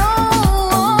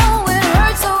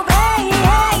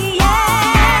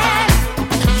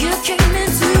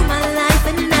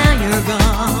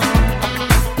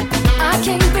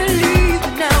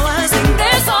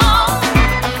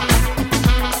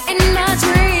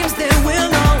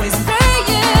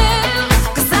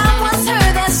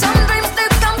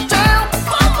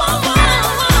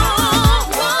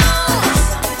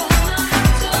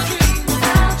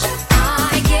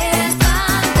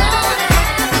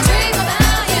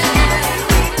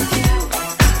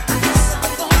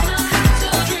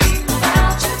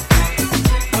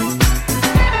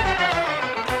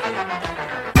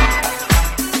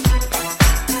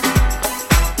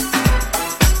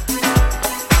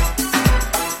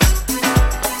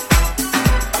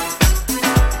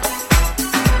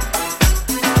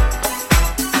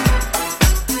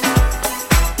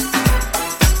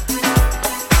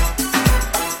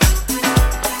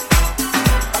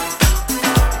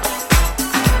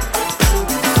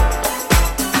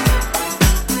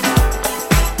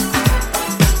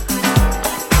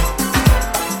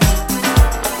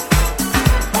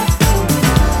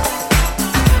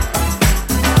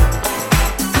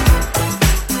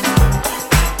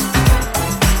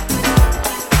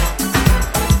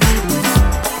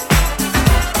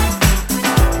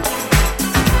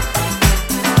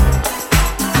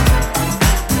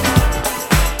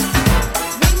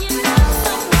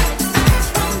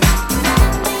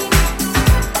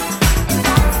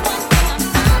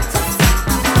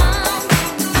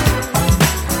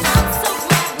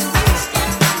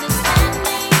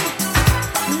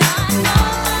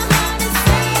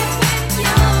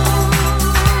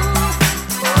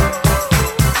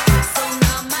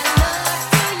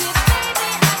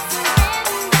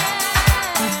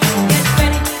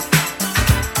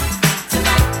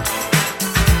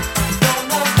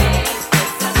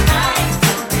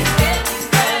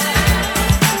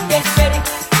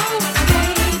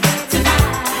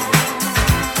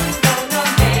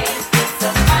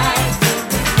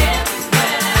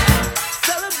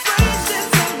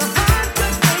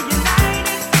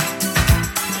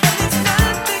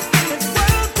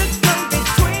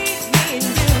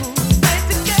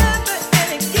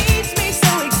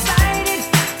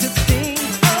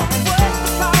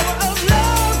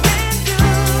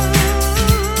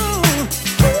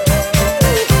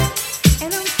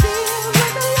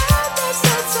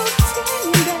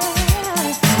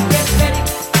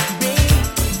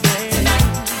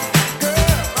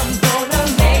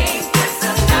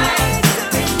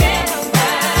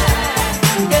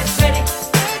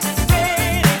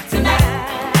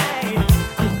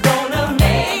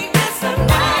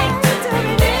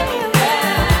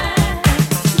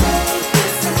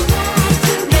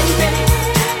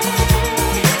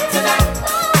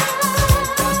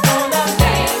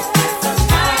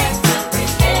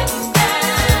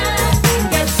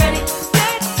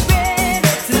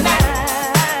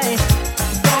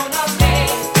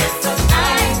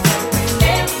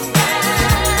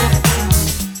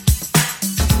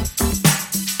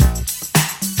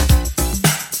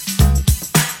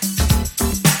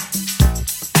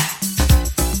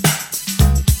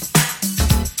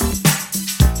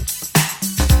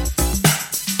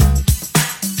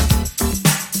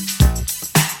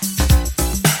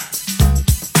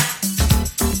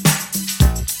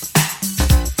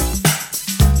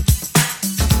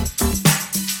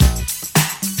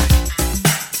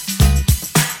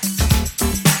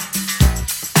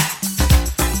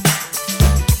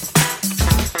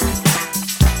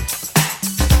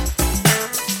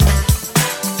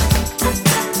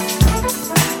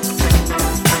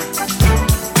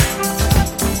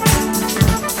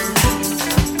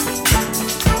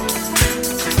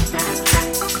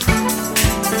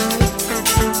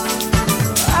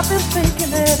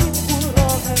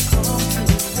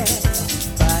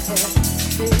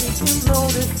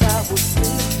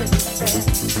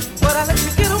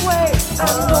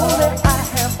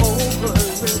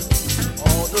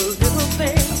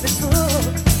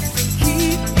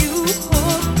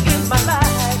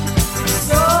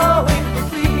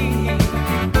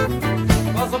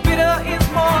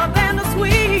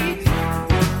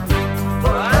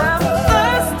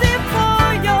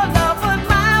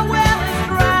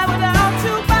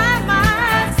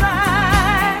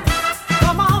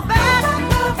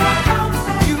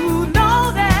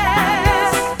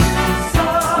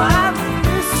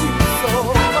you.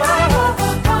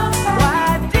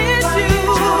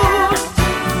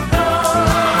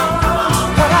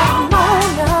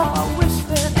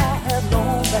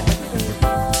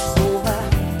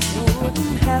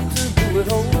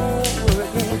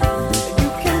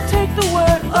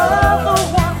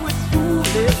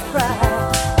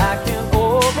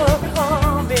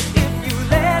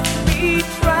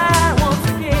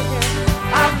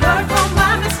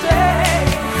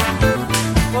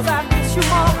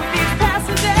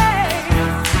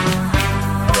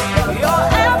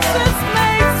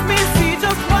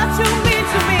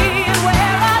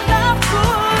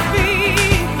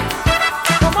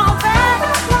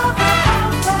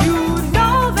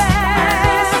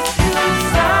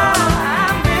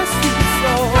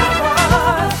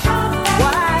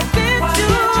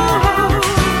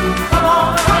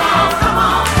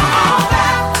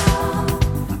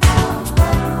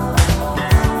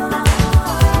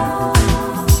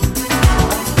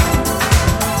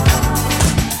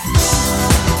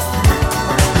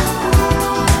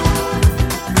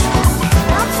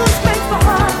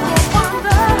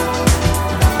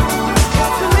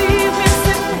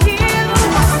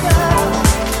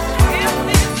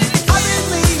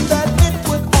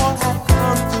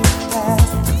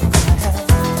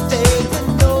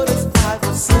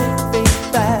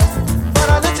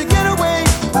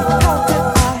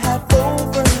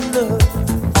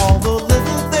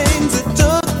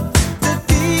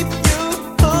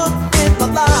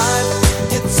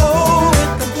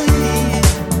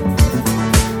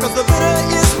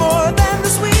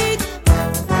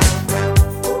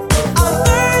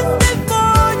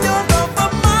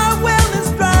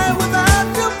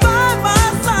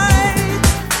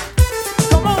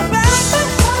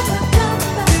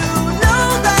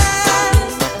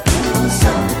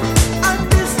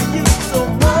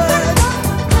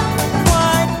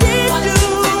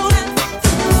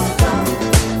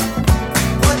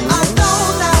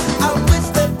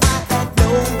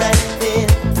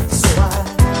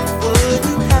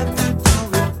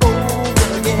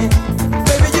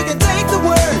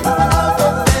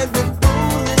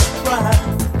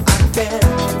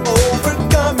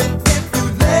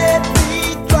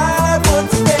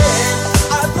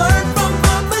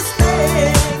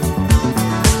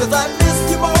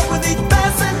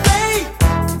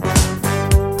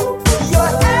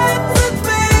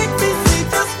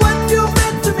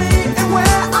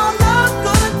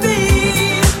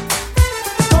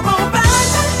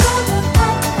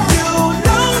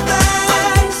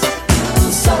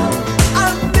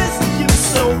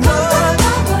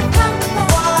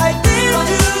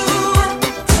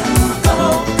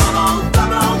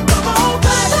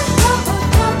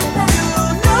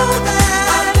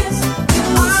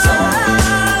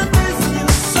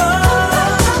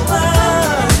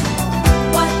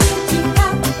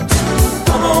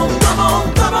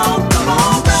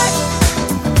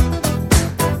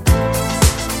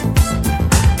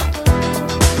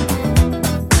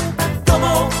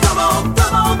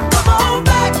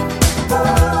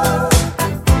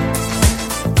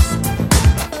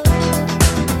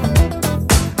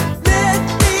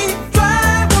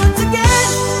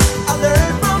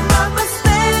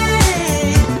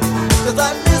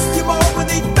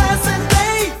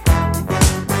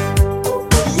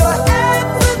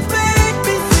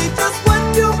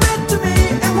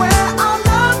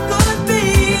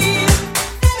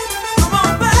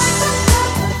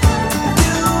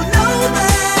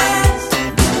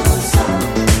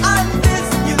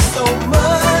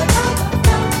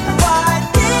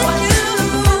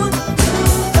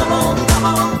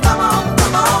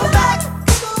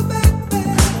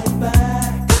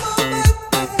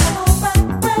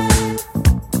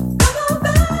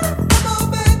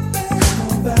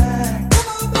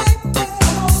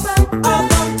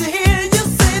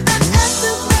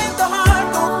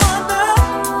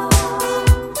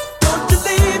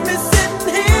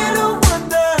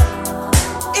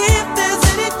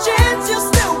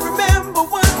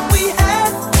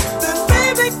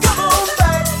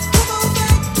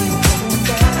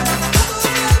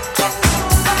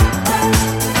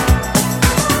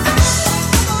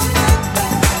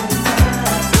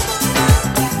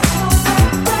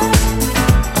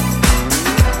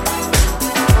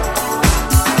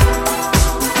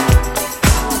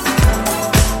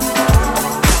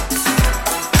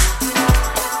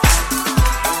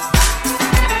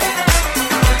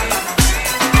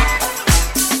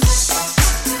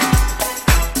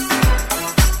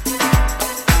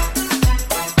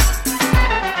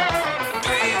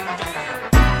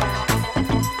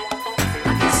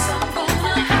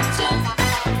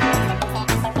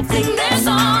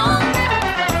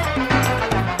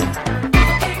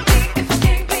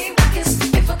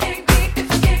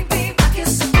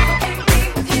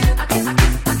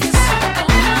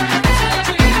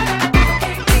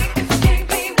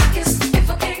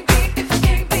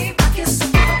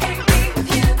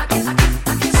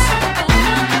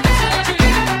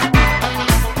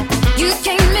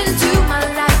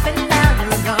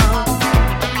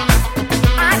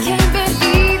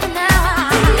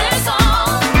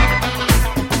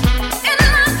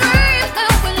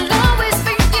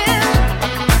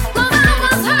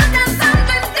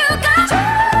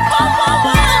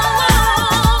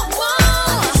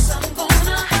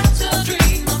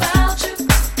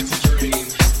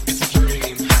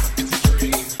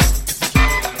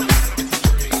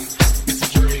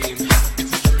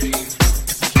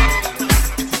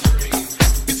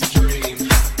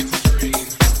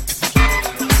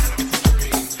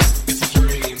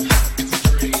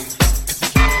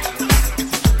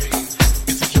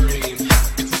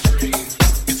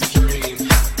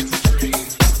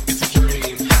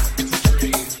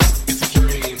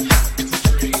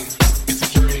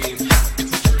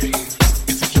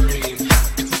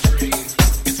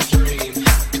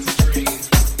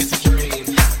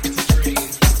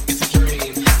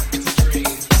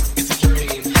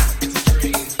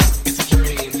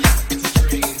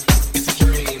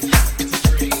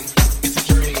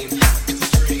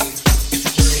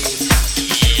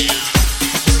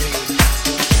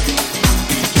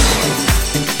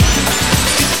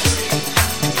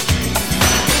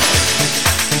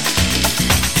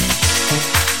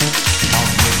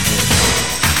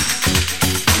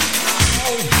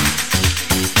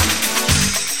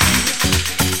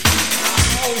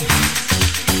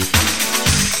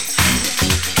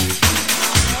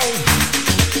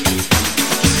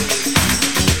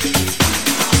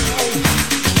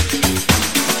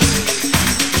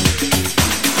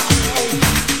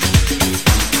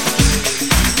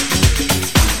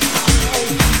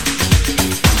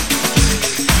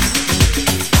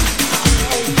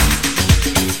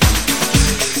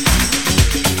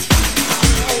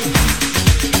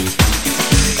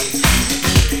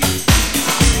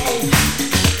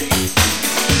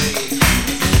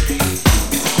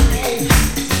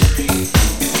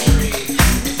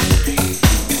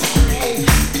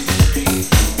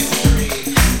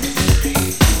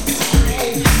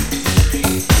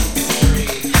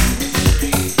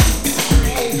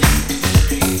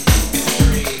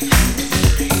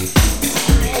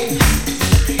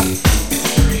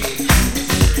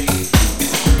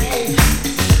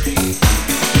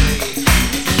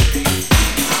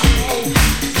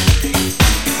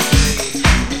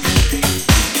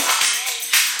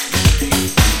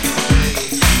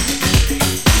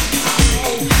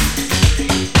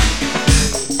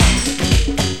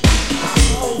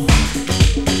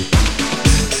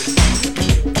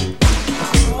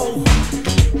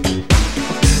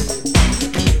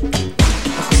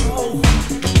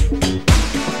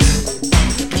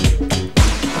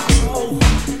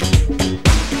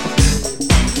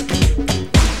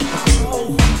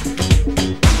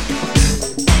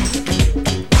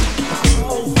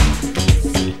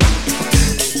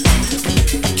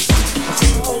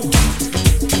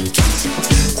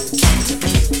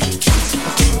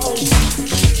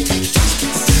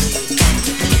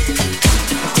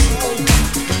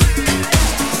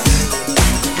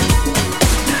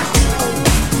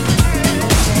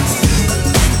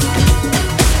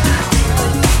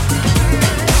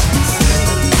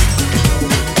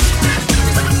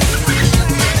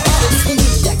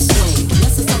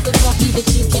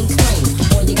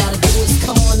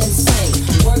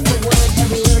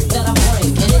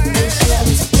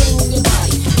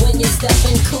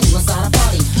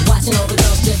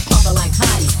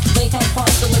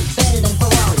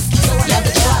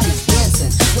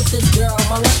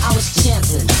 what I was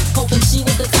chancing, hoping she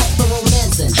was the type for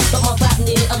romancing. But my rap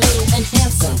needed a little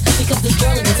enhancing, because this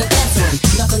girl wasn't answering.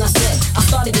 Nothing I said, I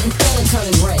started getting fed and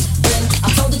turning red. Then I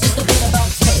told her just a bit about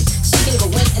Ted. She gave a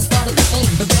wink and started to think,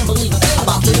 but didn't believe a thing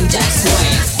about the New Jack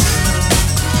Swing.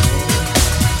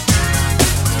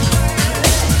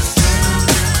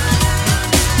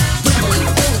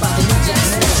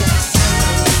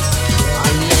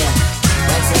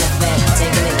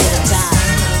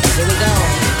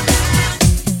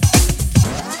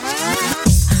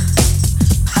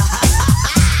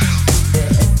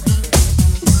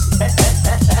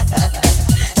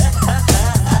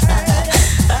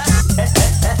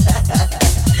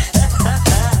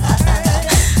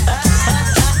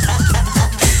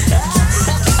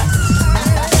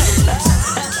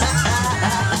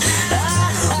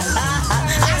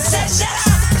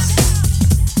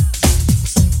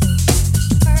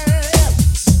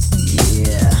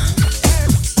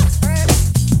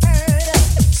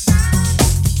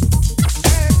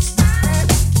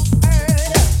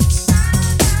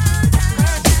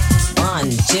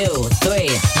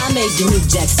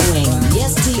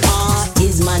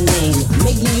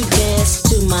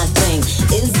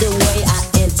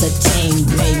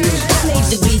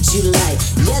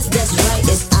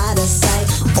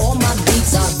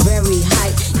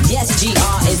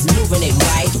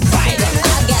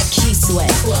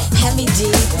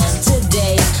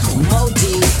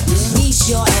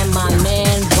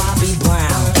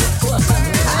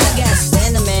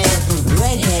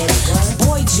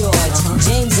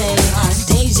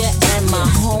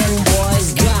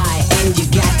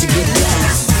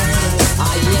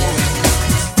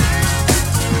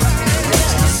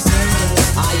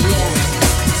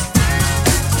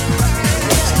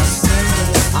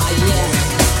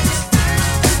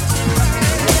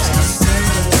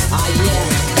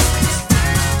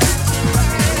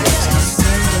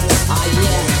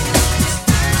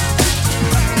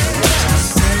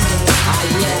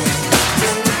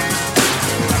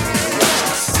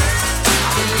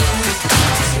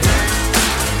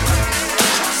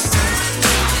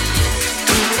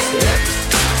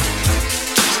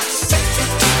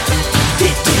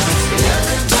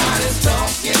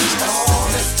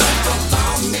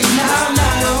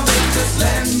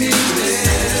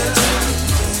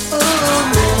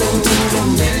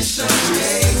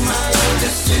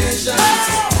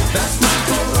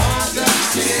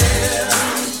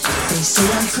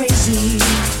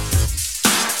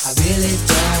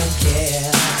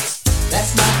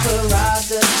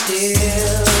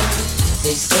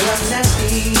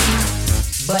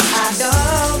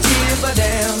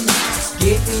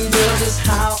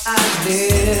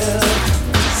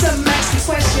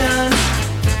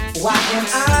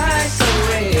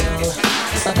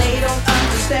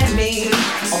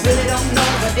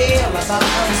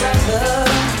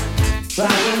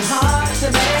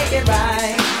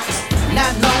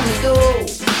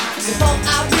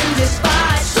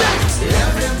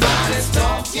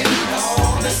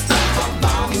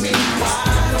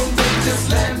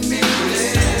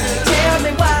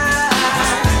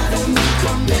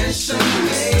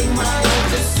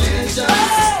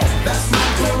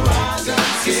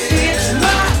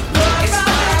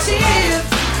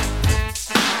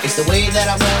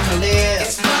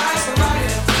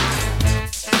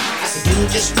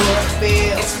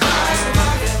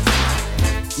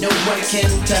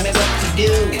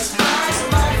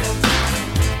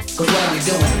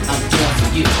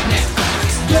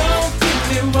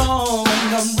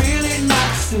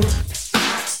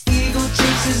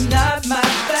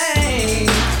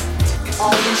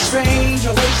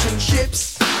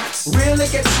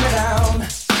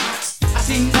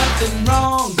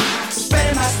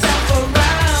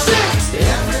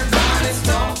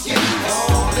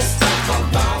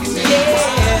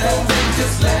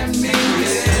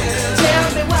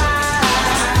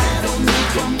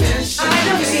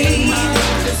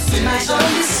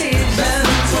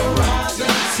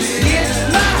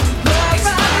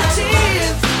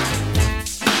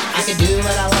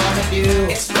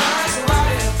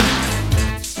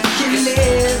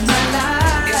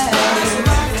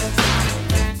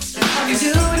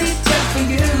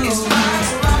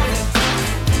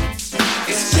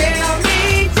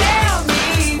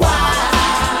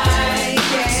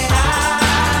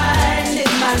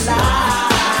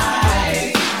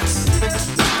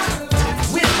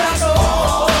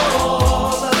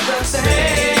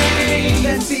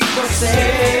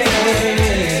 Say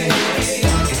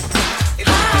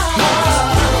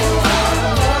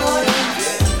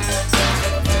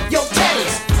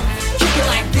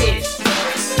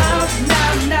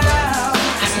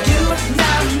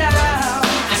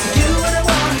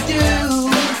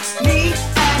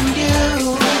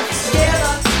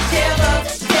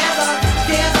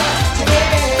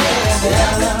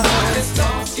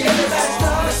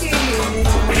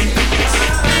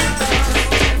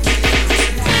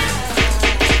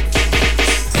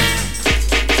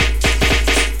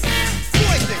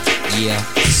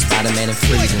Spider-Man and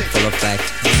freeze in full effect.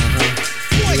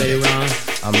 You ready, Ron?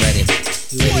 I'm ready.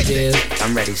 You ready, Div?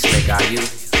 I'm ready, Slick. Are you?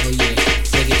 Oh yeah,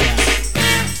 take it down.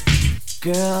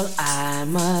 Girl, I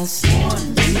must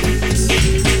warn you,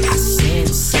 I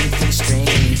sense something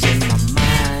strange in my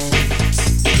mind.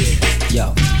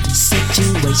 Yo,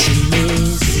 situation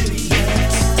is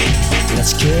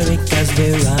let's cure it cause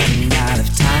we're running out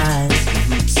of time.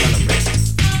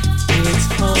 It's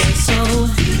all so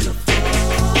beautiful.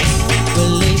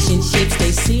 Relationships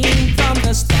they seem from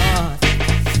the start.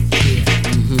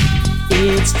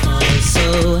 It's all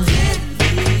so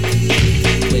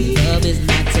when love is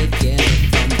not together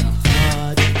from the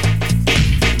heart.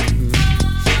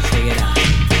 Check it out.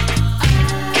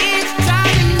 It's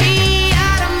driving me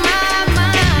out of my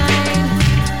mind.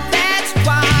 That's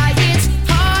why it's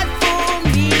hard for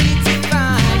me to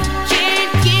find.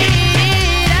 Can't get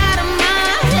it out of my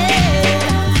head.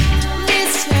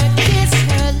 Miss her, kiss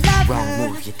her, love Wrong her.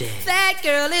 move, you're dead. That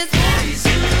girl is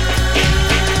poison.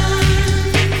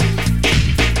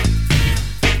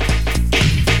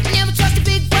 Never trust a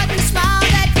big button to smile.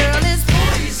 That girl is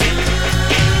poison.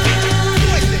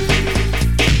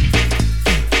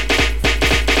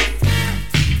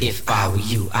 If I were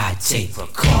you, I'd take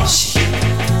precaution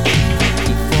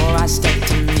before I step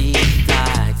to meet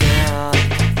fly girl.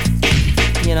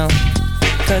 You know,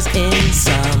 cause in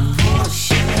some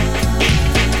motion,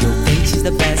 you'll think she's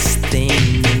the best thing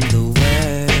in the world.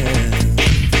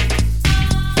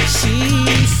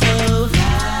 She's so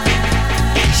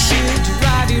high, She'll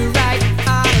drive you right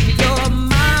out of your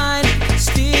mind.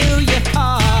 Steal your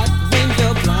heart when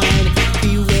you're blind.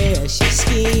 Beware, she's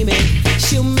scheming.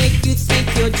 She'll make you think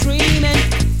you're dreaming.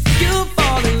 You'll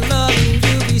fall in love and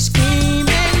you'll be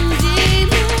screaming,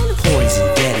 demon. poison,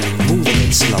 deadly, moving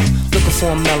it slow. Looking for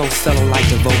a mellow fellow like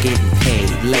Devoe, getting paid,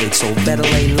 laid, so better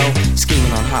lay low.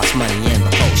 Scheming on house money and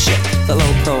the whole shit. The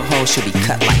low pro hoe should be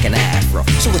cut like an afro.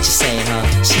 So what you saying, huh?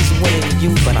 She's winning to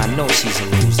you, but I know she's a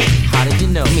loser. How did you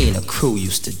know? Me and the crew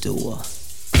used to do her.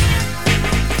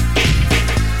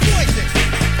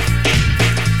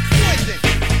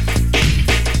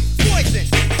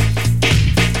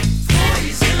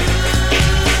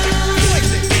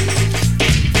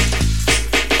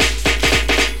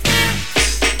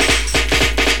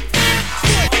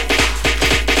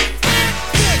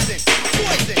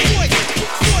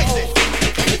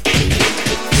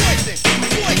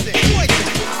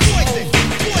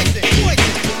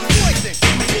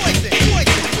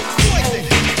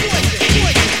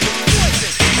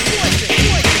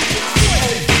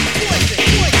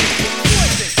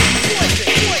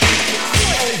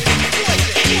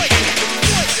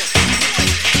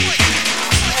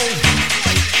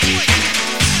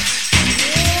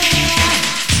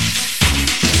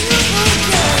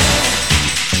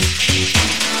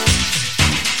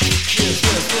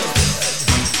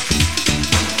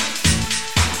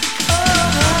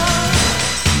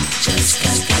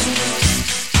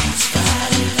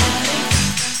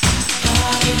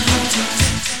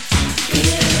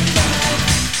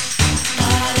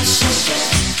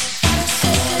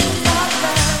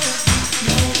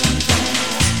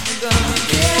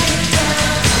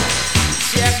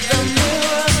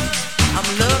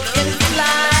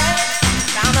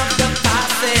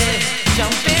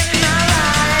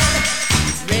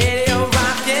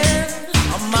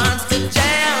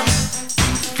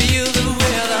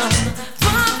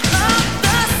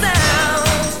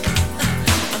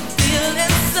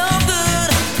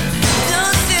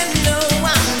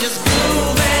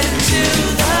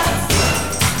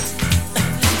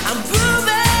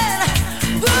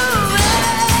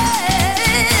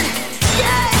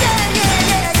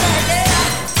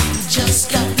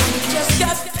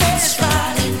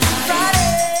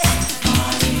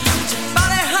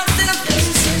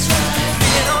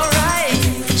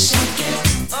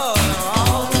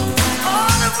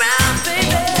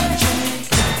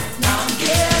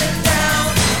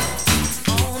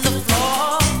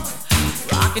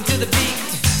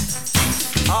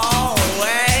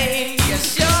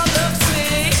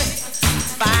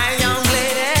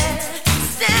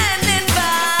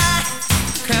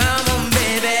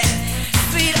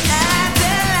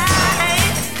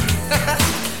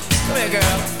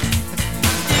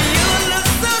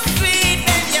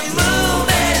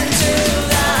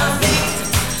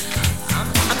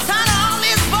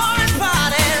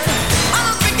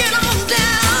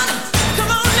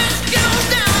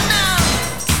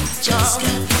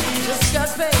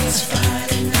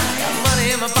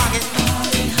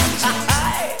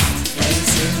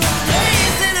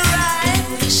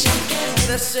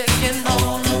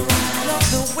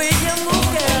 the way you move,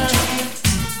 girl.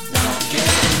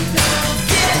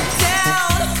 Get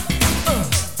down.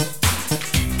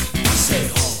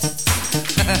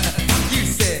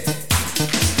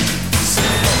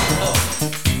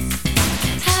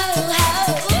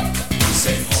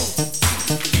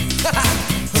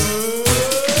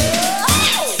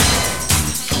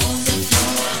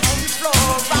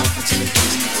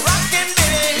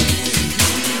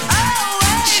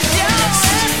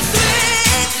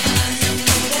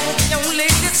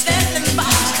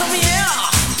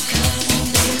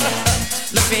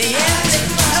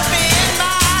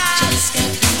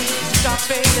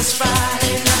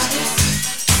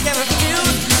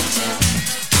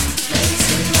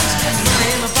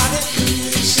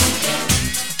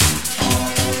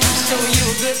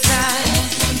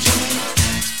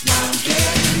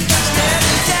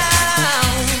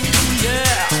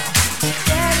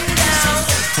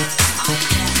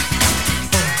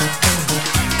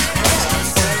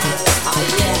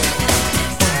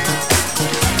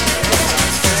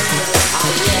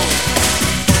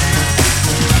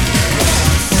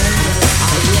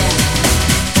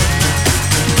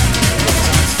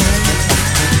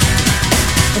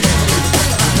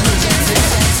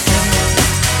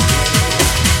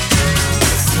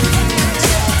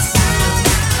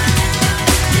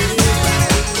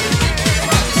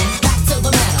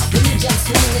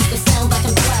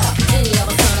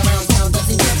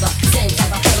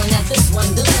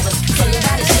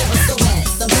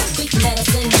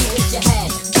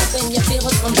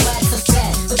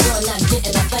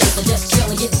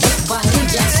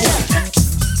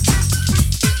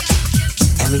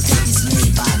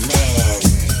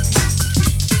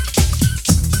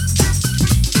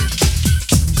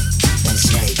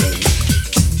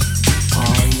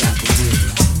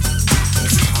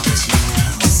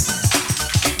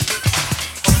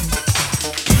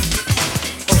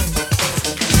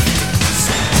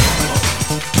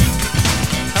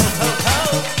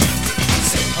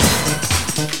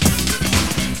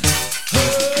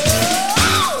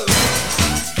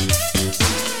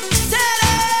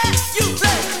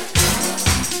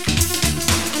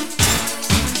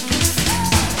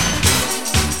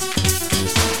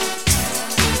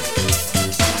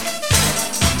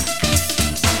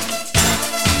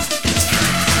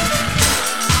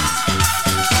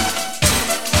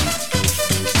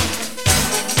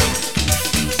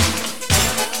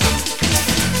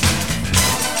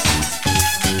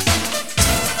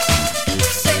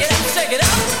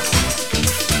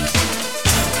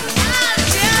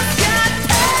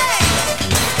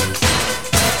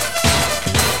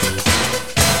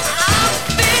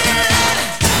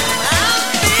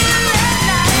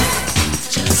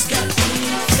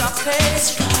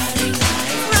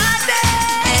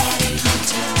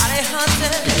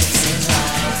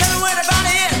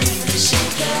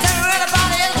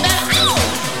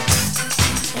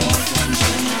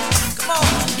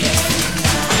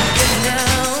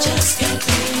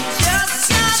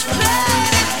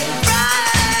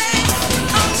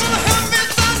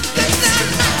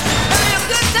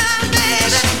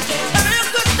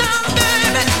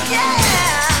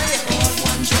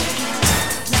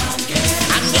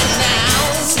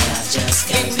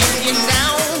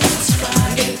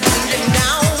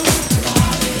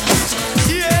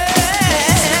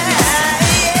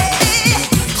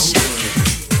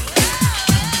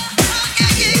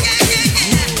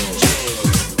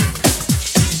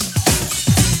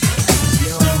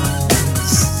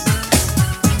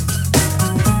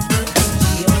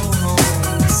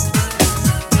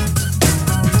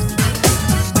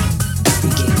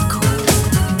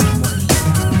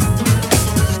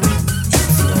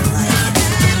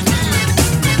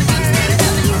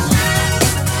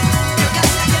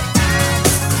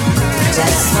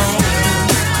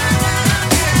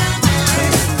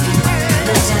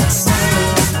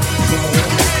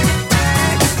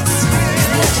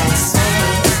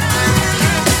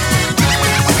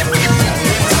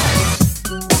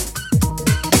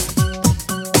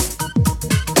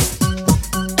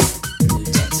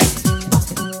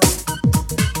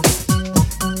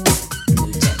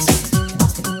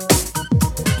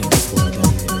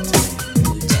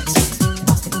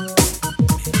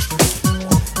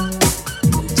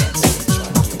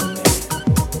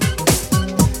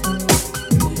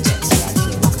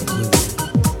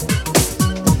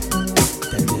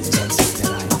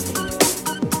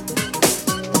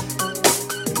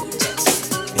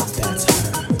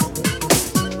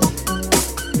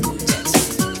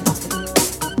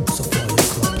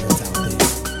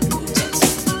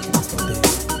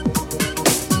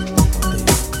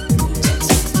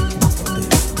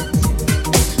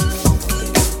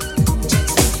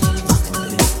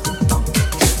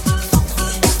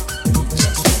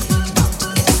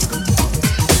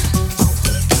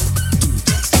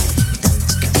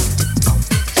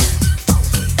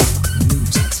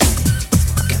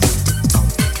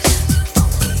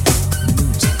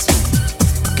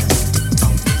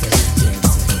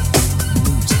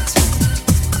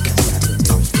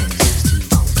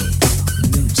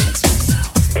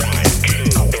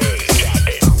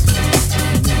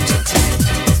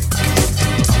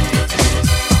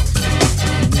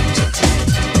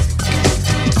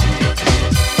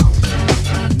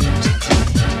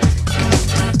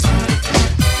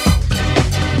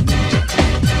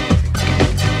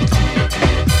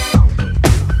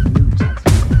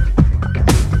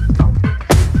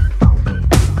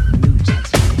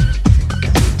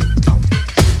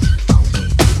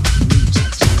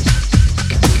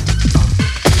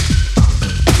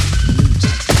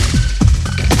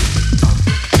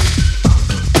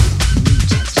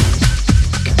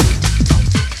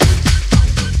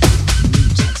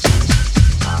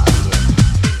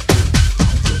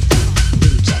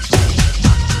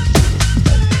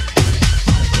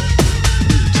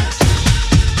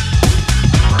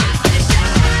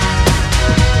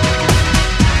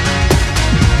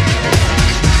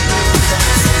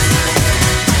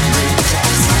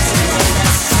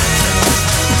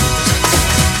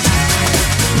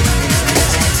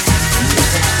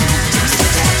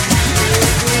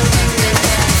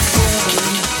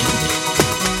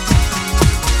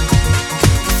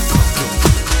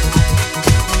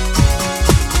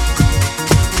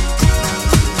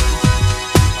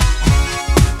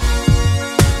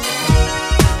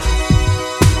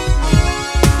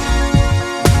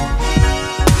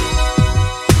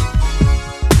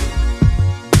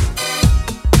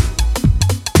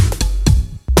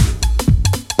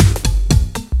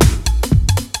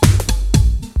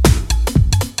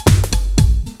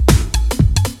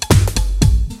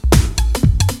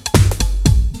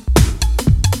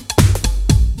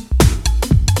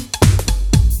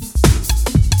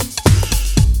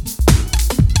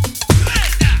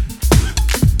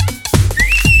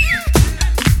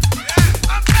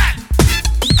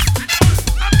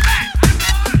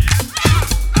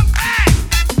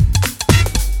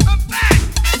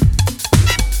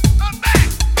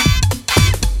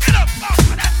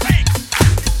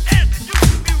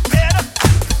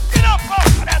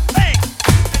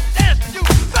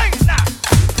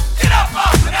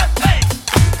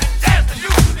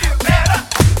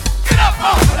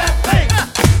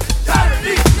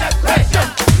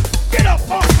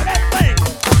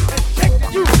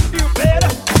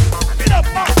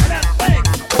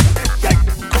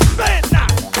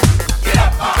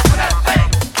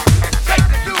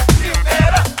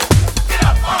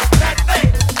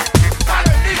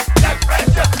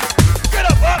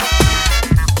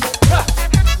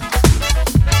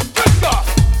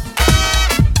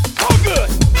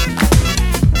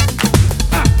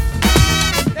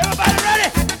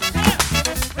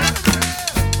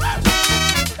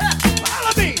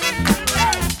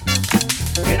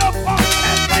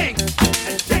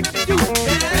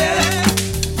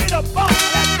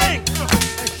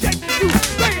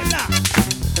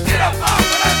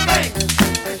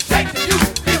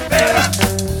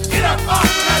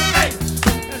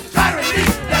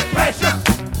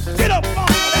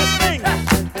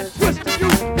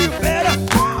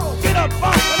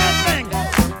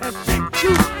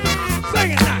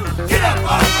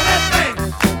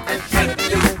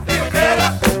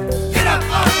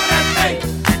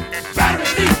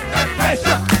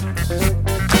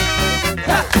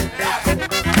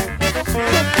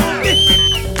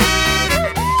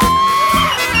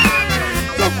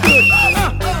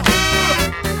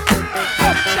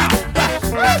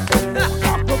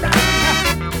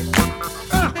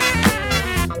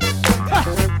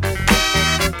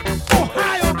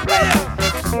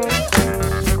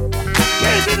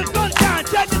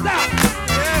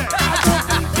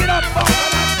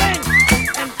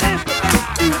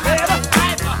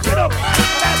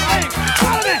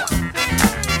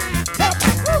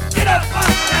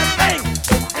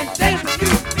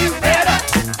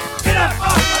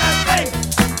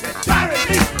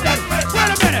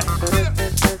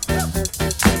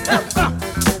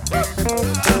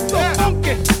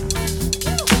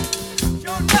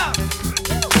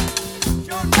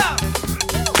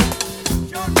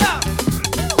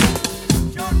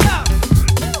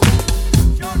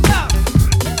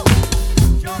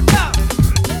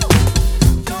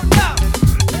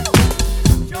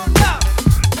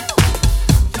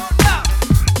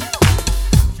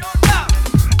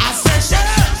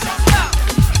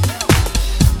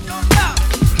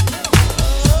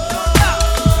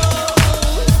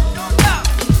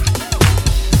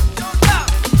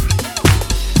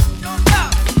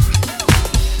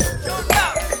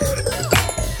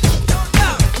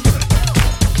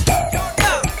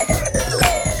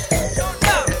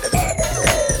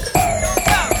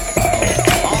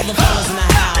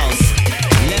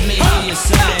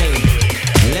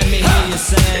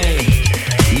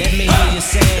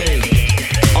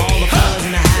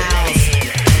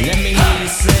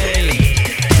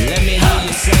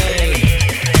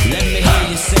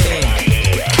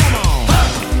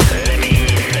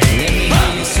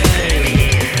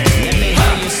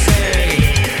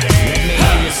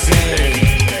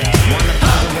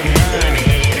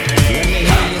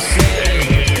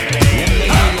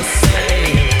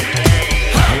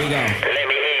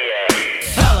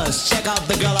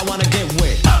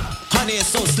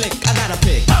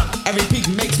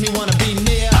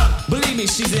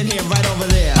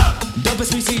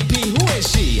 CP, who is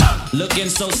she? Looking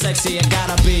so sexy, it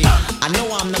gotta be. I know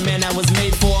I'm the man that was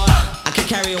made for. I can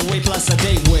carry a weight plus a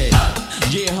date with.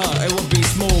 Yeah, it would be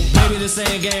smooth. Baby, this ain't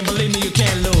a game, believe me, you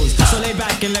can't lose. So lay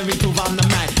back and let me prove I'm the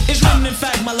man. It's written in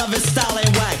fact, my love is style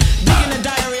ain't whack. Digging the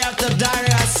diary after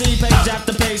diary, I see page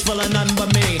after page full of nothing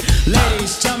but me.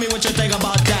 Ladies, tell me what you think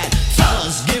about that.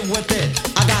 Fellas, get with it.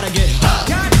 I gotta get hot.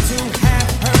 Got to have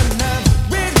her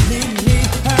love, really need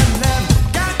her love.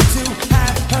 Got to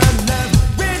have her love,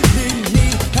 really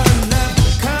need her love.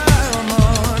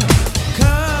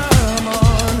 Come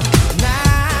on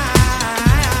now.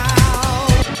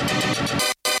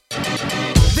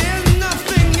 There's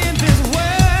nothing in this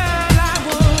world I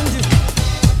won't do,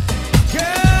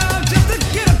 girl, just to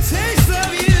get a taste of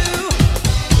you.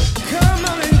 Come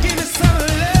on and give me some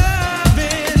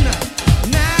loving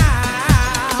now.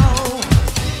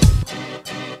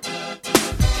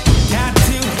 Got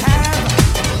to have,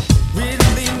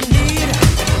 really need,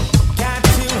 got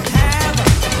to have,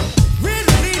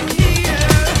 really need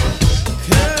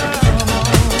her. Come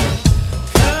on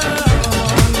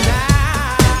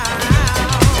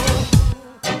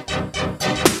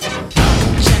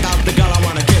Check out the girl I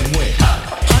wanna get with.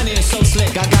 Honey is so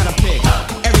slick, I gotta pick.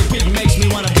 Every pick makes me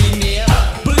wanna be near.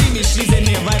 Believe me, she's in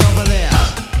here right over there.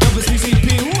 WCCP,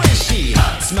 who is she?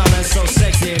 Smelling so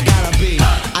sexy, it gotta be.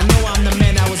 I know I'm the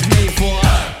man I was made for.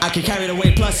 I can carry the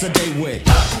weight plus a date with.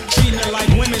 Treating her like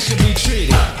women should be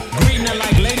treated. Greeting her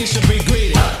like ladies should be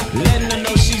greeted. Letting her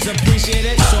know she's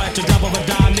appreciated. So at the drop of a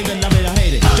dime, nigga love it or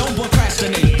hate it. Don't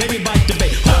procrastinate, baby bite the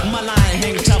bait. Hook my line,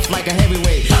 hang tough like a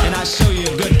heavyweight. And I'll show you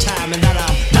a good time and that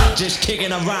I'm not just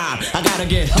kicking a rhyme. I gotta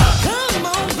get hot. Come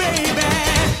on, baby.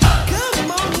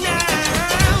 Come on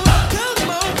now. Come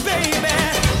on, baby.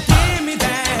 Give me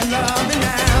that love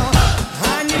now.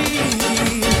 I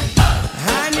need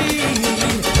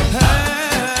her.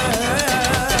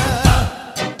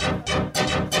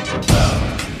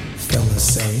 Fellas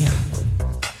say,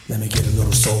 let me get a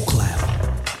little soul clap.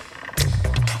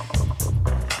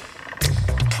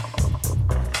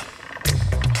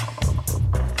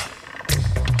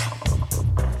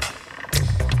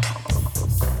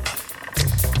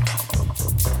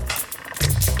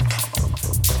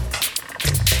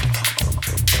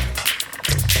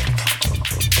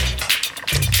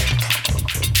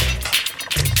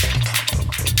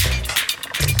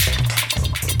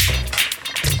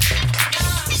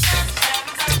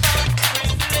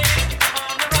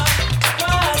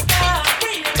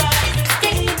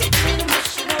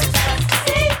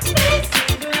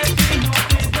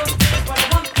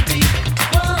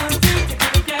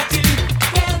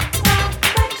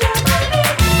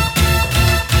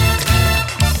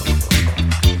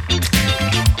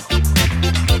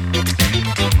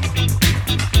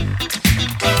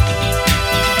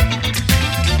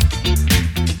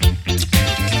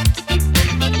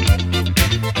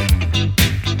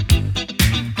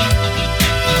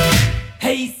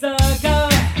 Hey, sucker.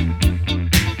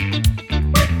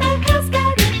 What the hell's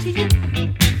got into you?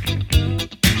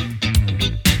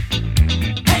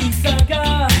 Hey,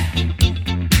 sucker.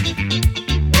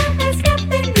 Now there's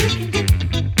nothing you can do.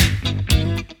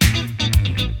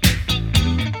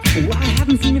 Well, I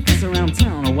haven't seen your face around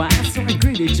town a while, so I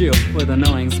greeted you with an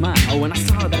annoying smile. When I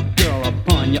saw that girl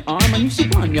upon your arm, I knew she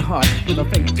won your heart with a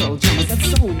fatal charm. I said,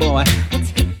 soul boy, let's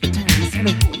hit the town. I said,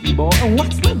 hey boy,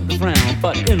 what's with the frown?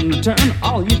 But in return,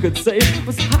 all you could say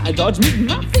was, hi Dodge, meet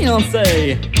my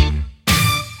fiancé.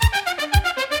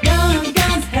 Young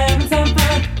guns having some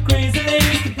fun. Crazy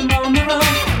ladies keep them on the run.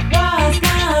 Wise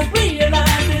guys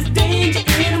realize there's danger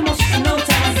in emotional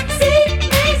ties. See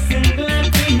me single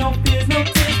and free, no fears, no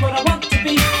tears. What I want to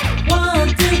be. 1,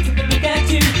 2, take a look at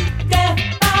you. Death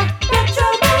by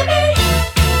matrimony.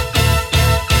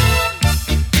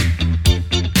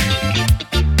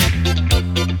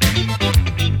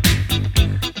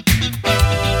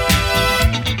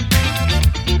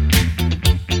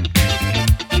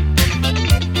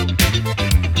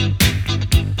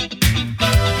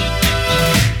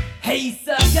 Hey,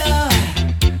 sucker.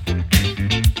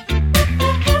 What the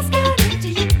hell's got into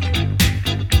you?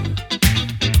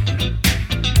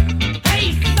 Hey,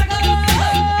 sucker.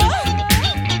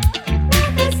 Now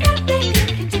there's nothing you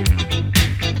can do.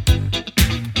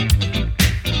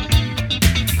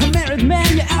 A married man,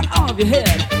 you're out of your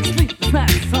head. Sleepless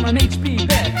nights on an HP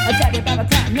bed. I tell you by the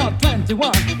time you're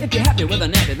 21. If you're happy with a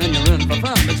nappy, then you're in for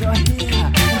fun. But you're here and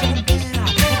you're there.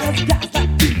 There's guys like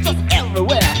you just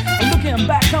everywhere. And looking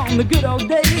back on the good old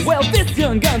days, well, this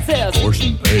young gun says,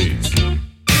 Portion pays.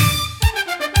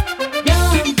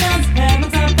 Young guns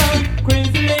having some fun.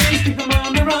 Crazy ladies keep them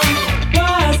on the run.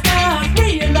 Wise guys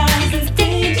realize there's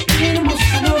danger in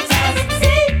emotional ties.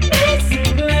 See me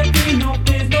single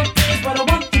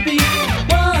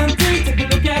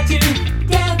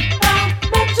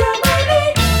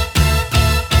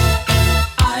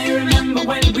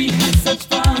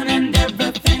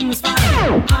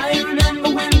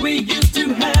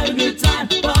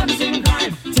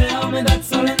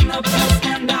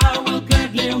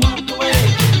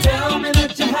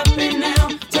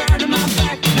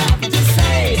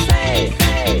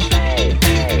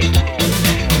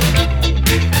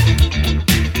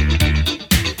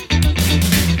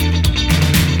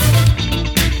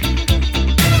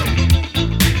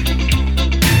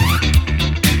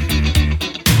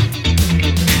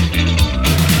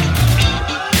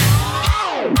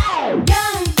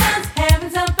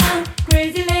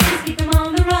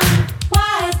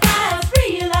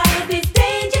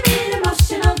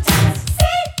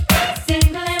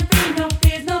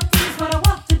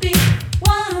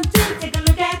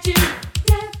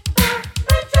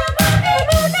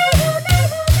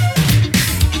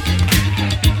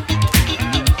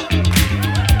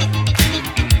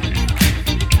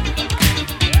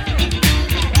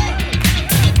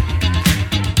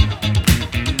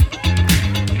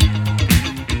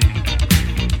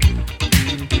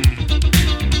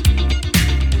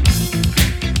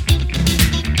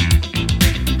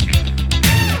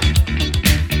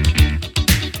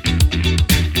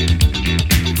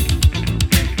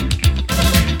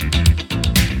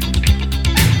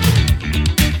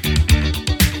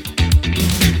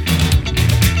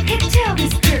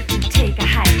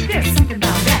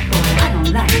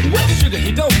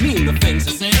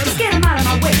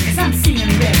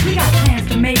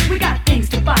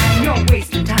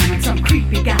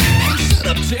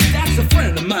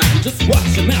Just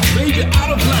watch your mouth, baby,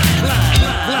 out of line,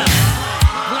 line.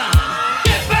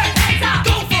 Get back, hands up,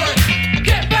 go for it.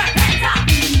 Get back, hands up.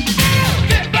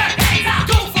 Get back, hands up,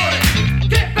 go for it.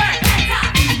 Get back, hands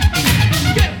up.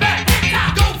 Get back, hands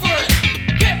up, go for it.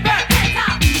 Get back, hands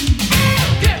up.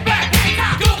 Get back, hands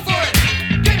up, go for it.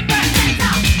 Get back, hands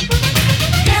up.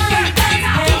 Get back, hands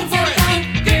up, go for it.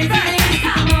 Get back, hands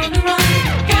up. I'm on the run.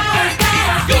 Get back, hands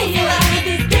up, go for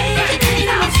it. Get back, hands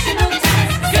up.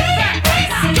 Get back,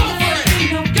 hands up, go for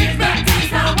it. Get back,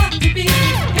 hands up. I want to be.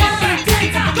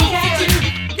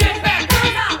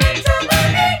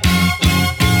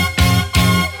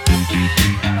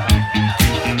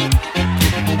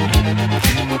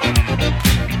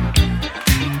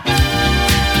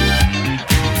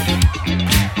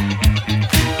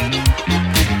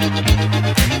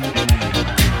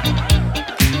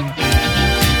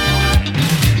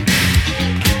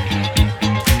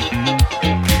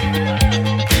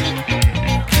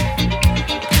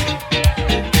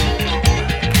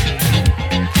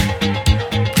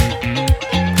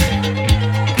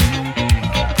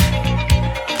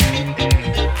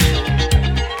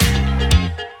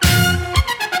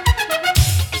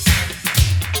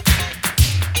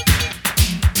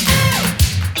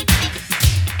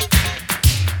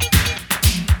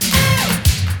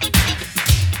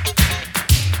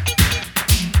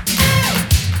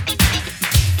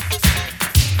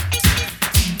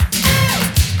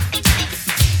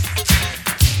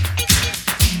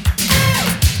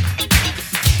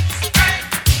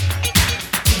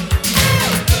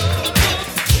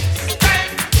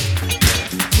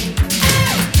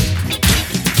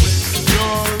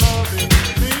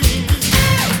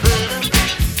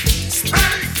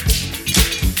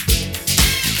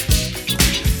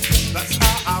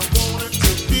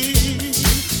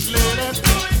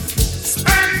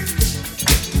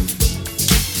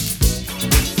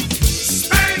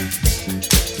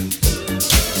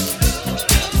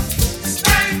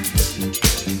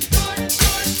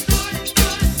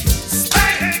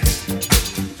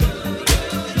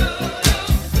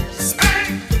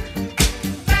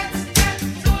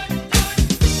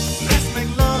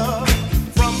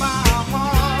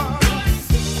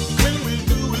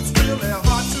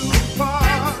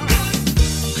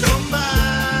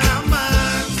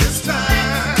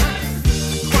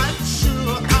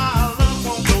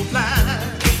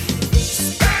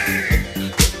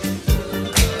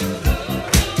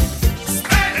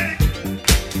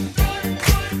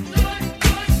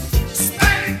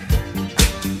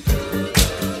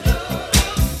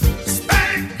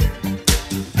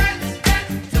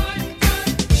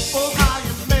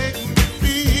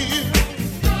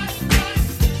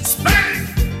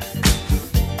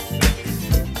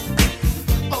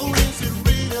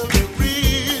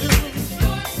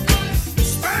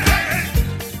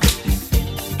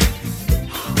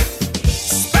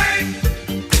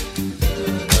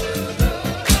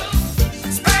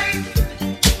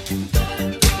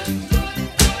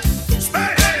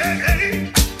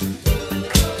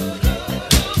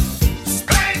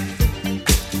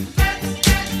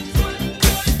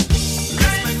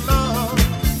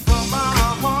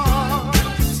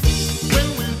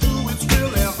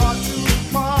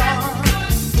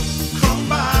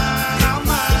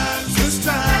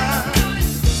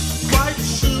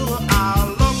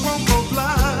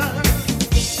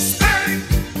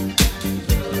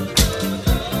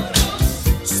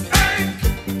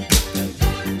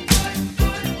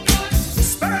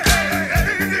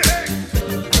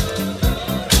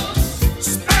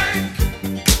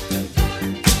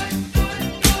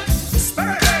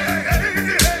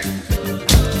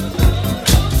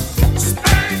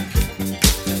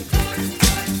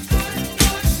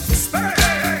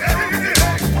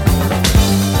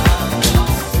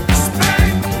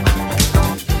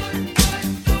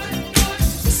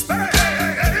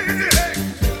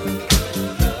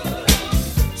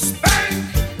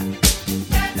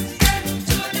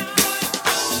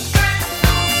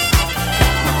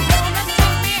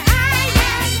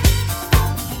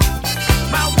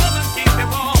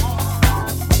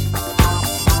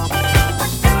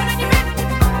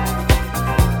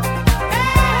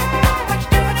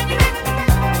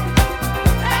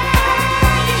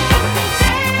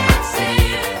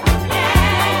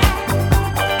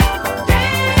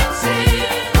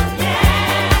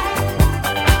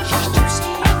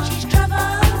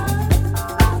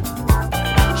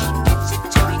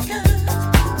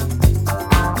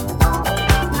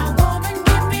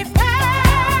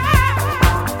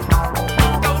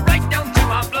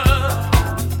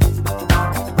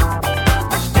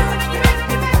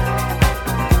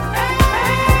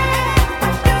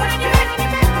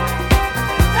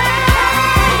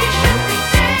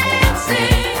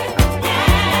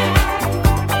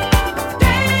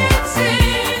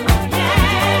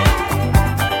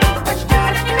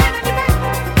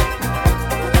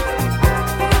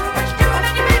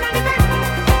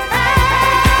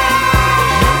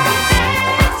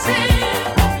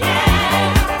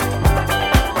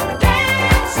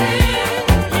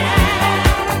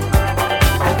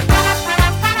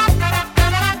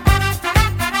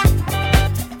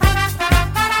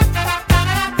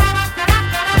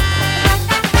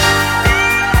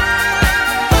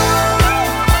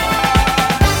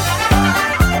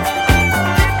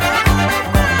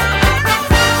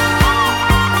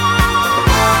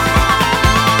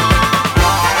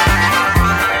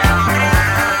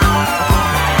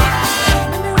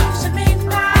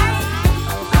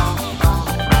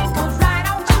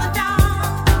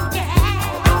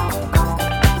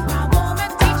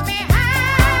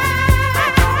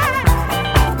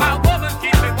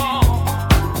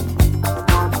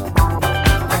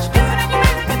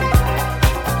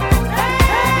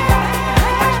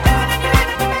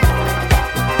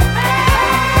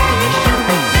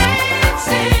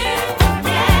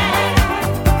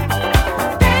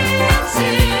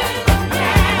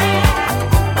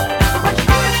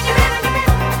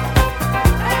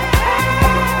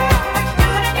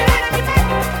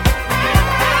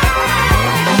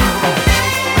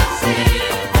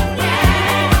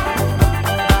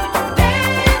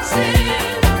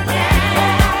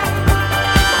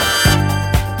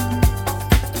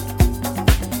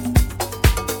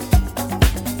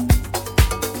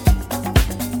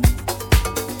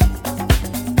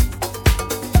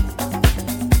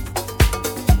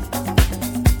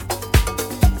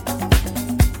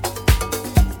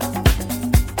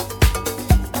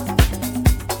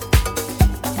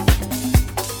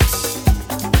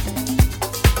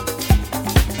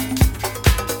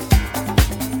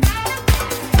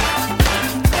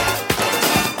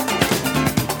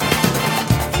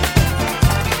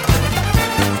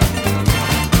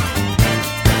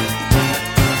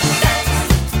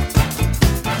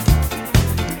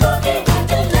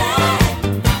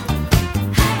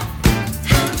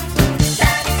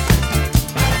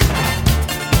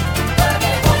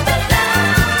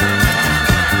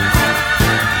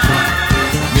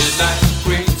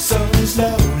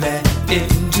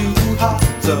 into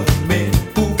hearts of men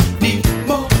who need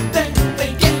more than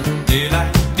they get. They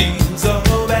like things of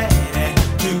bad and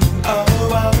to a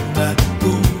woman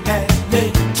who has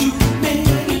made too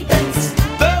many bets.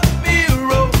 The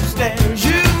mirror stares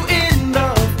you in the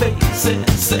face and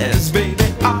says, baby,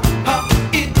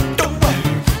 it don't work.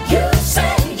 You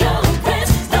say your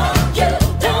prayers, no, you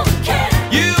don't care.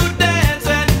 You dance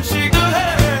and shake the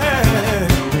hair.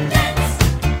 Dance,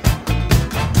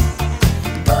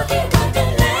 boogie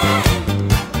wonderland.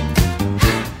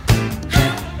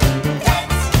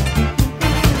 Dance,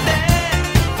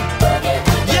 boogie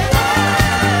wonderland.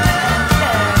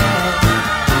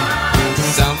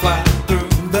 Sound fly through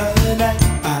the night.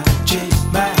 I chase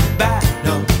my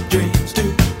no dreams to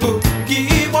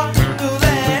boogie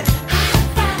wonderland.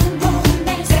 Find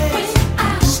romance when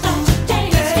I start to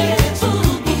dance in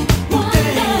boogie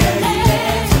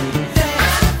wonderland.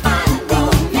 I find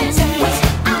romance when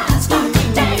I start to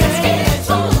dance in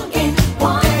boogie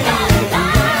wonderland.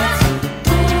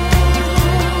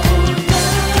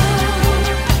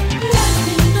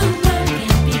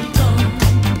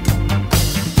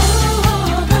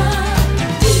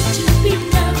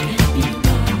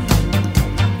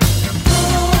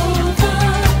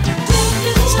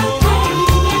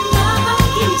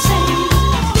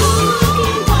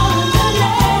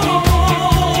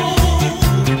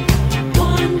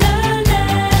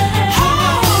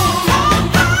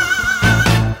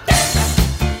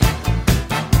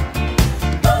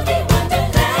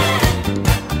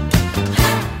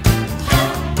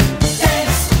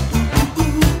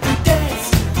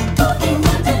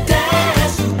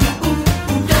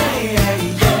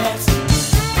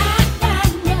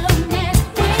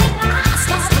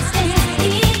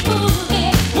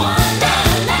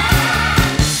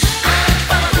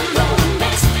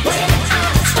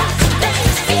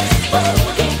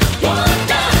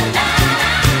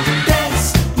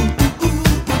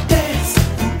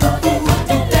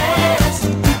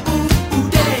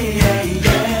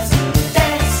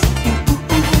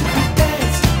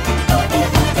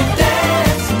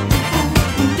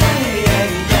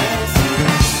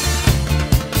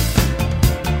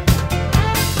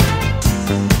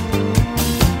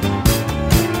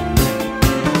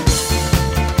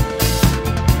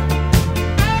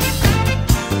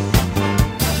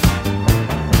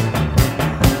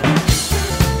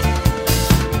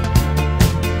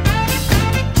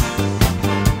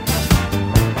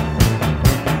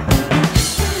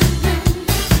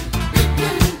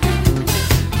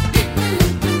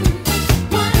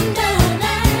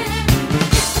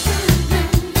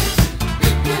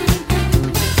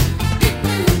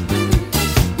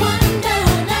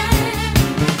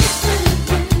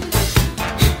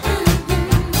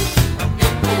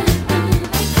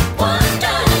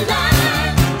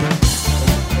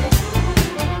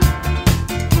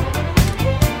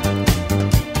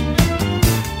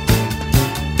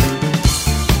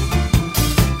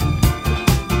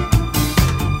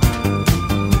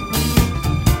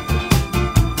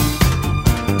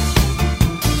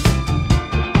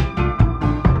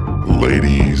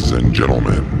 Ladies and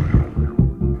gentlemen,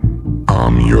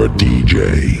 I'm your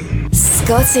DJ.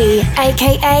 Scotty,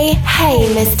 aka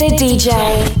Hey Mr. DJ.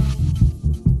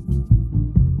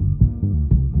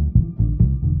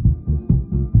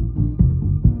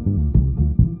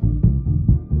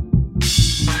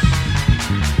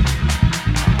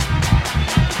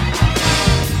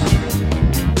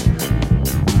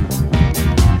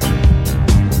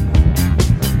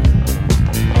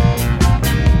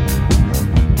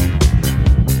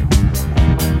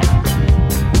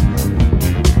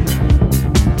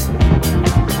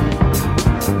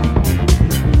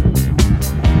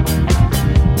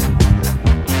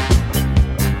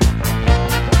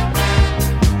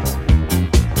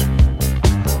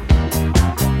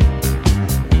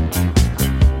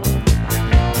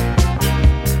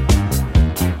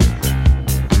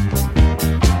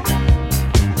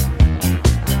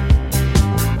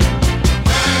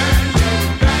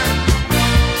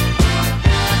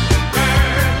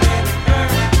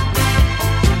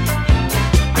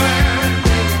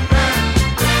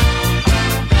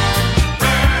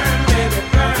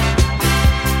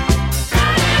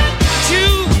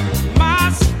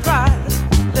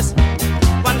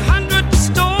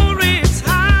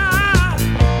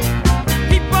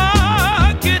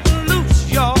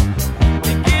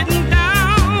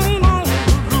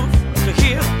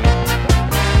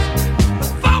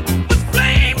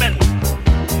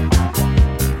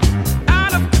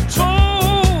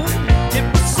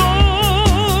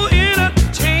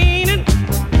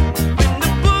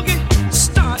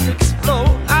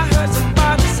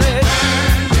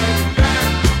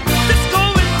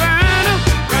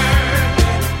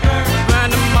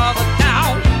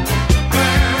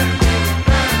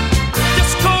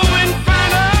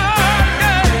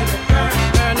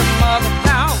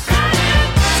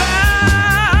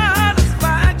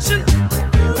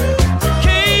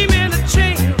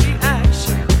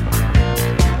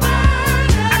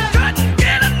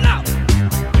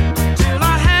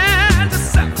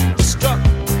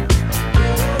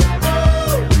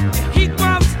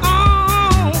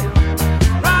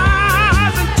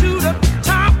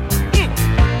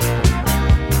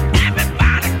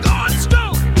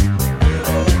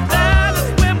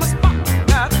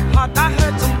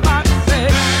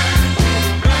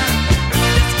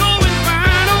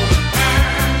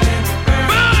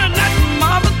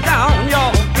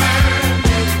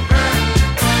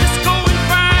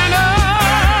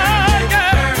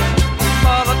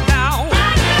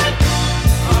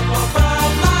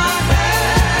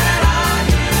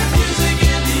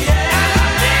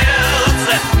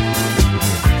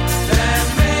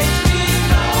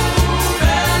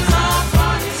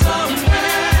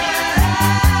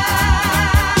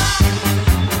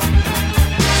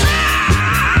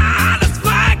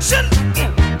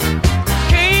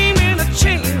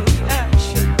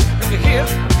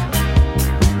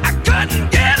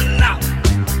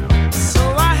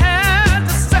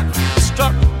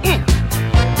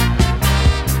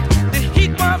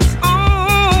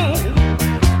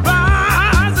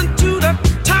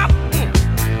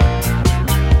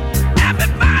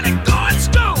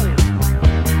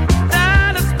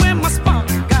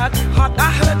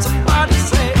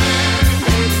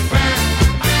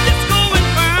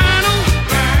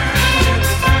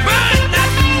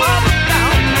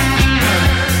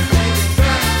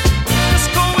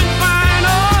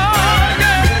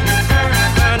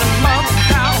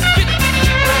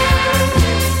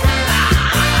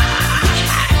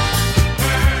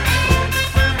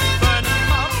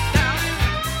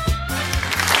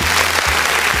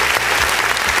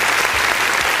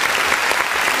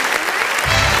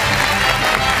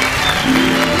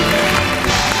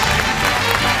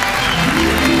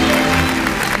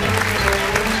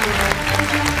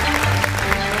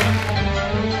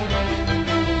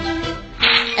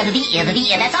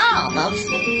 That's all,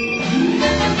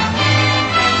 folks.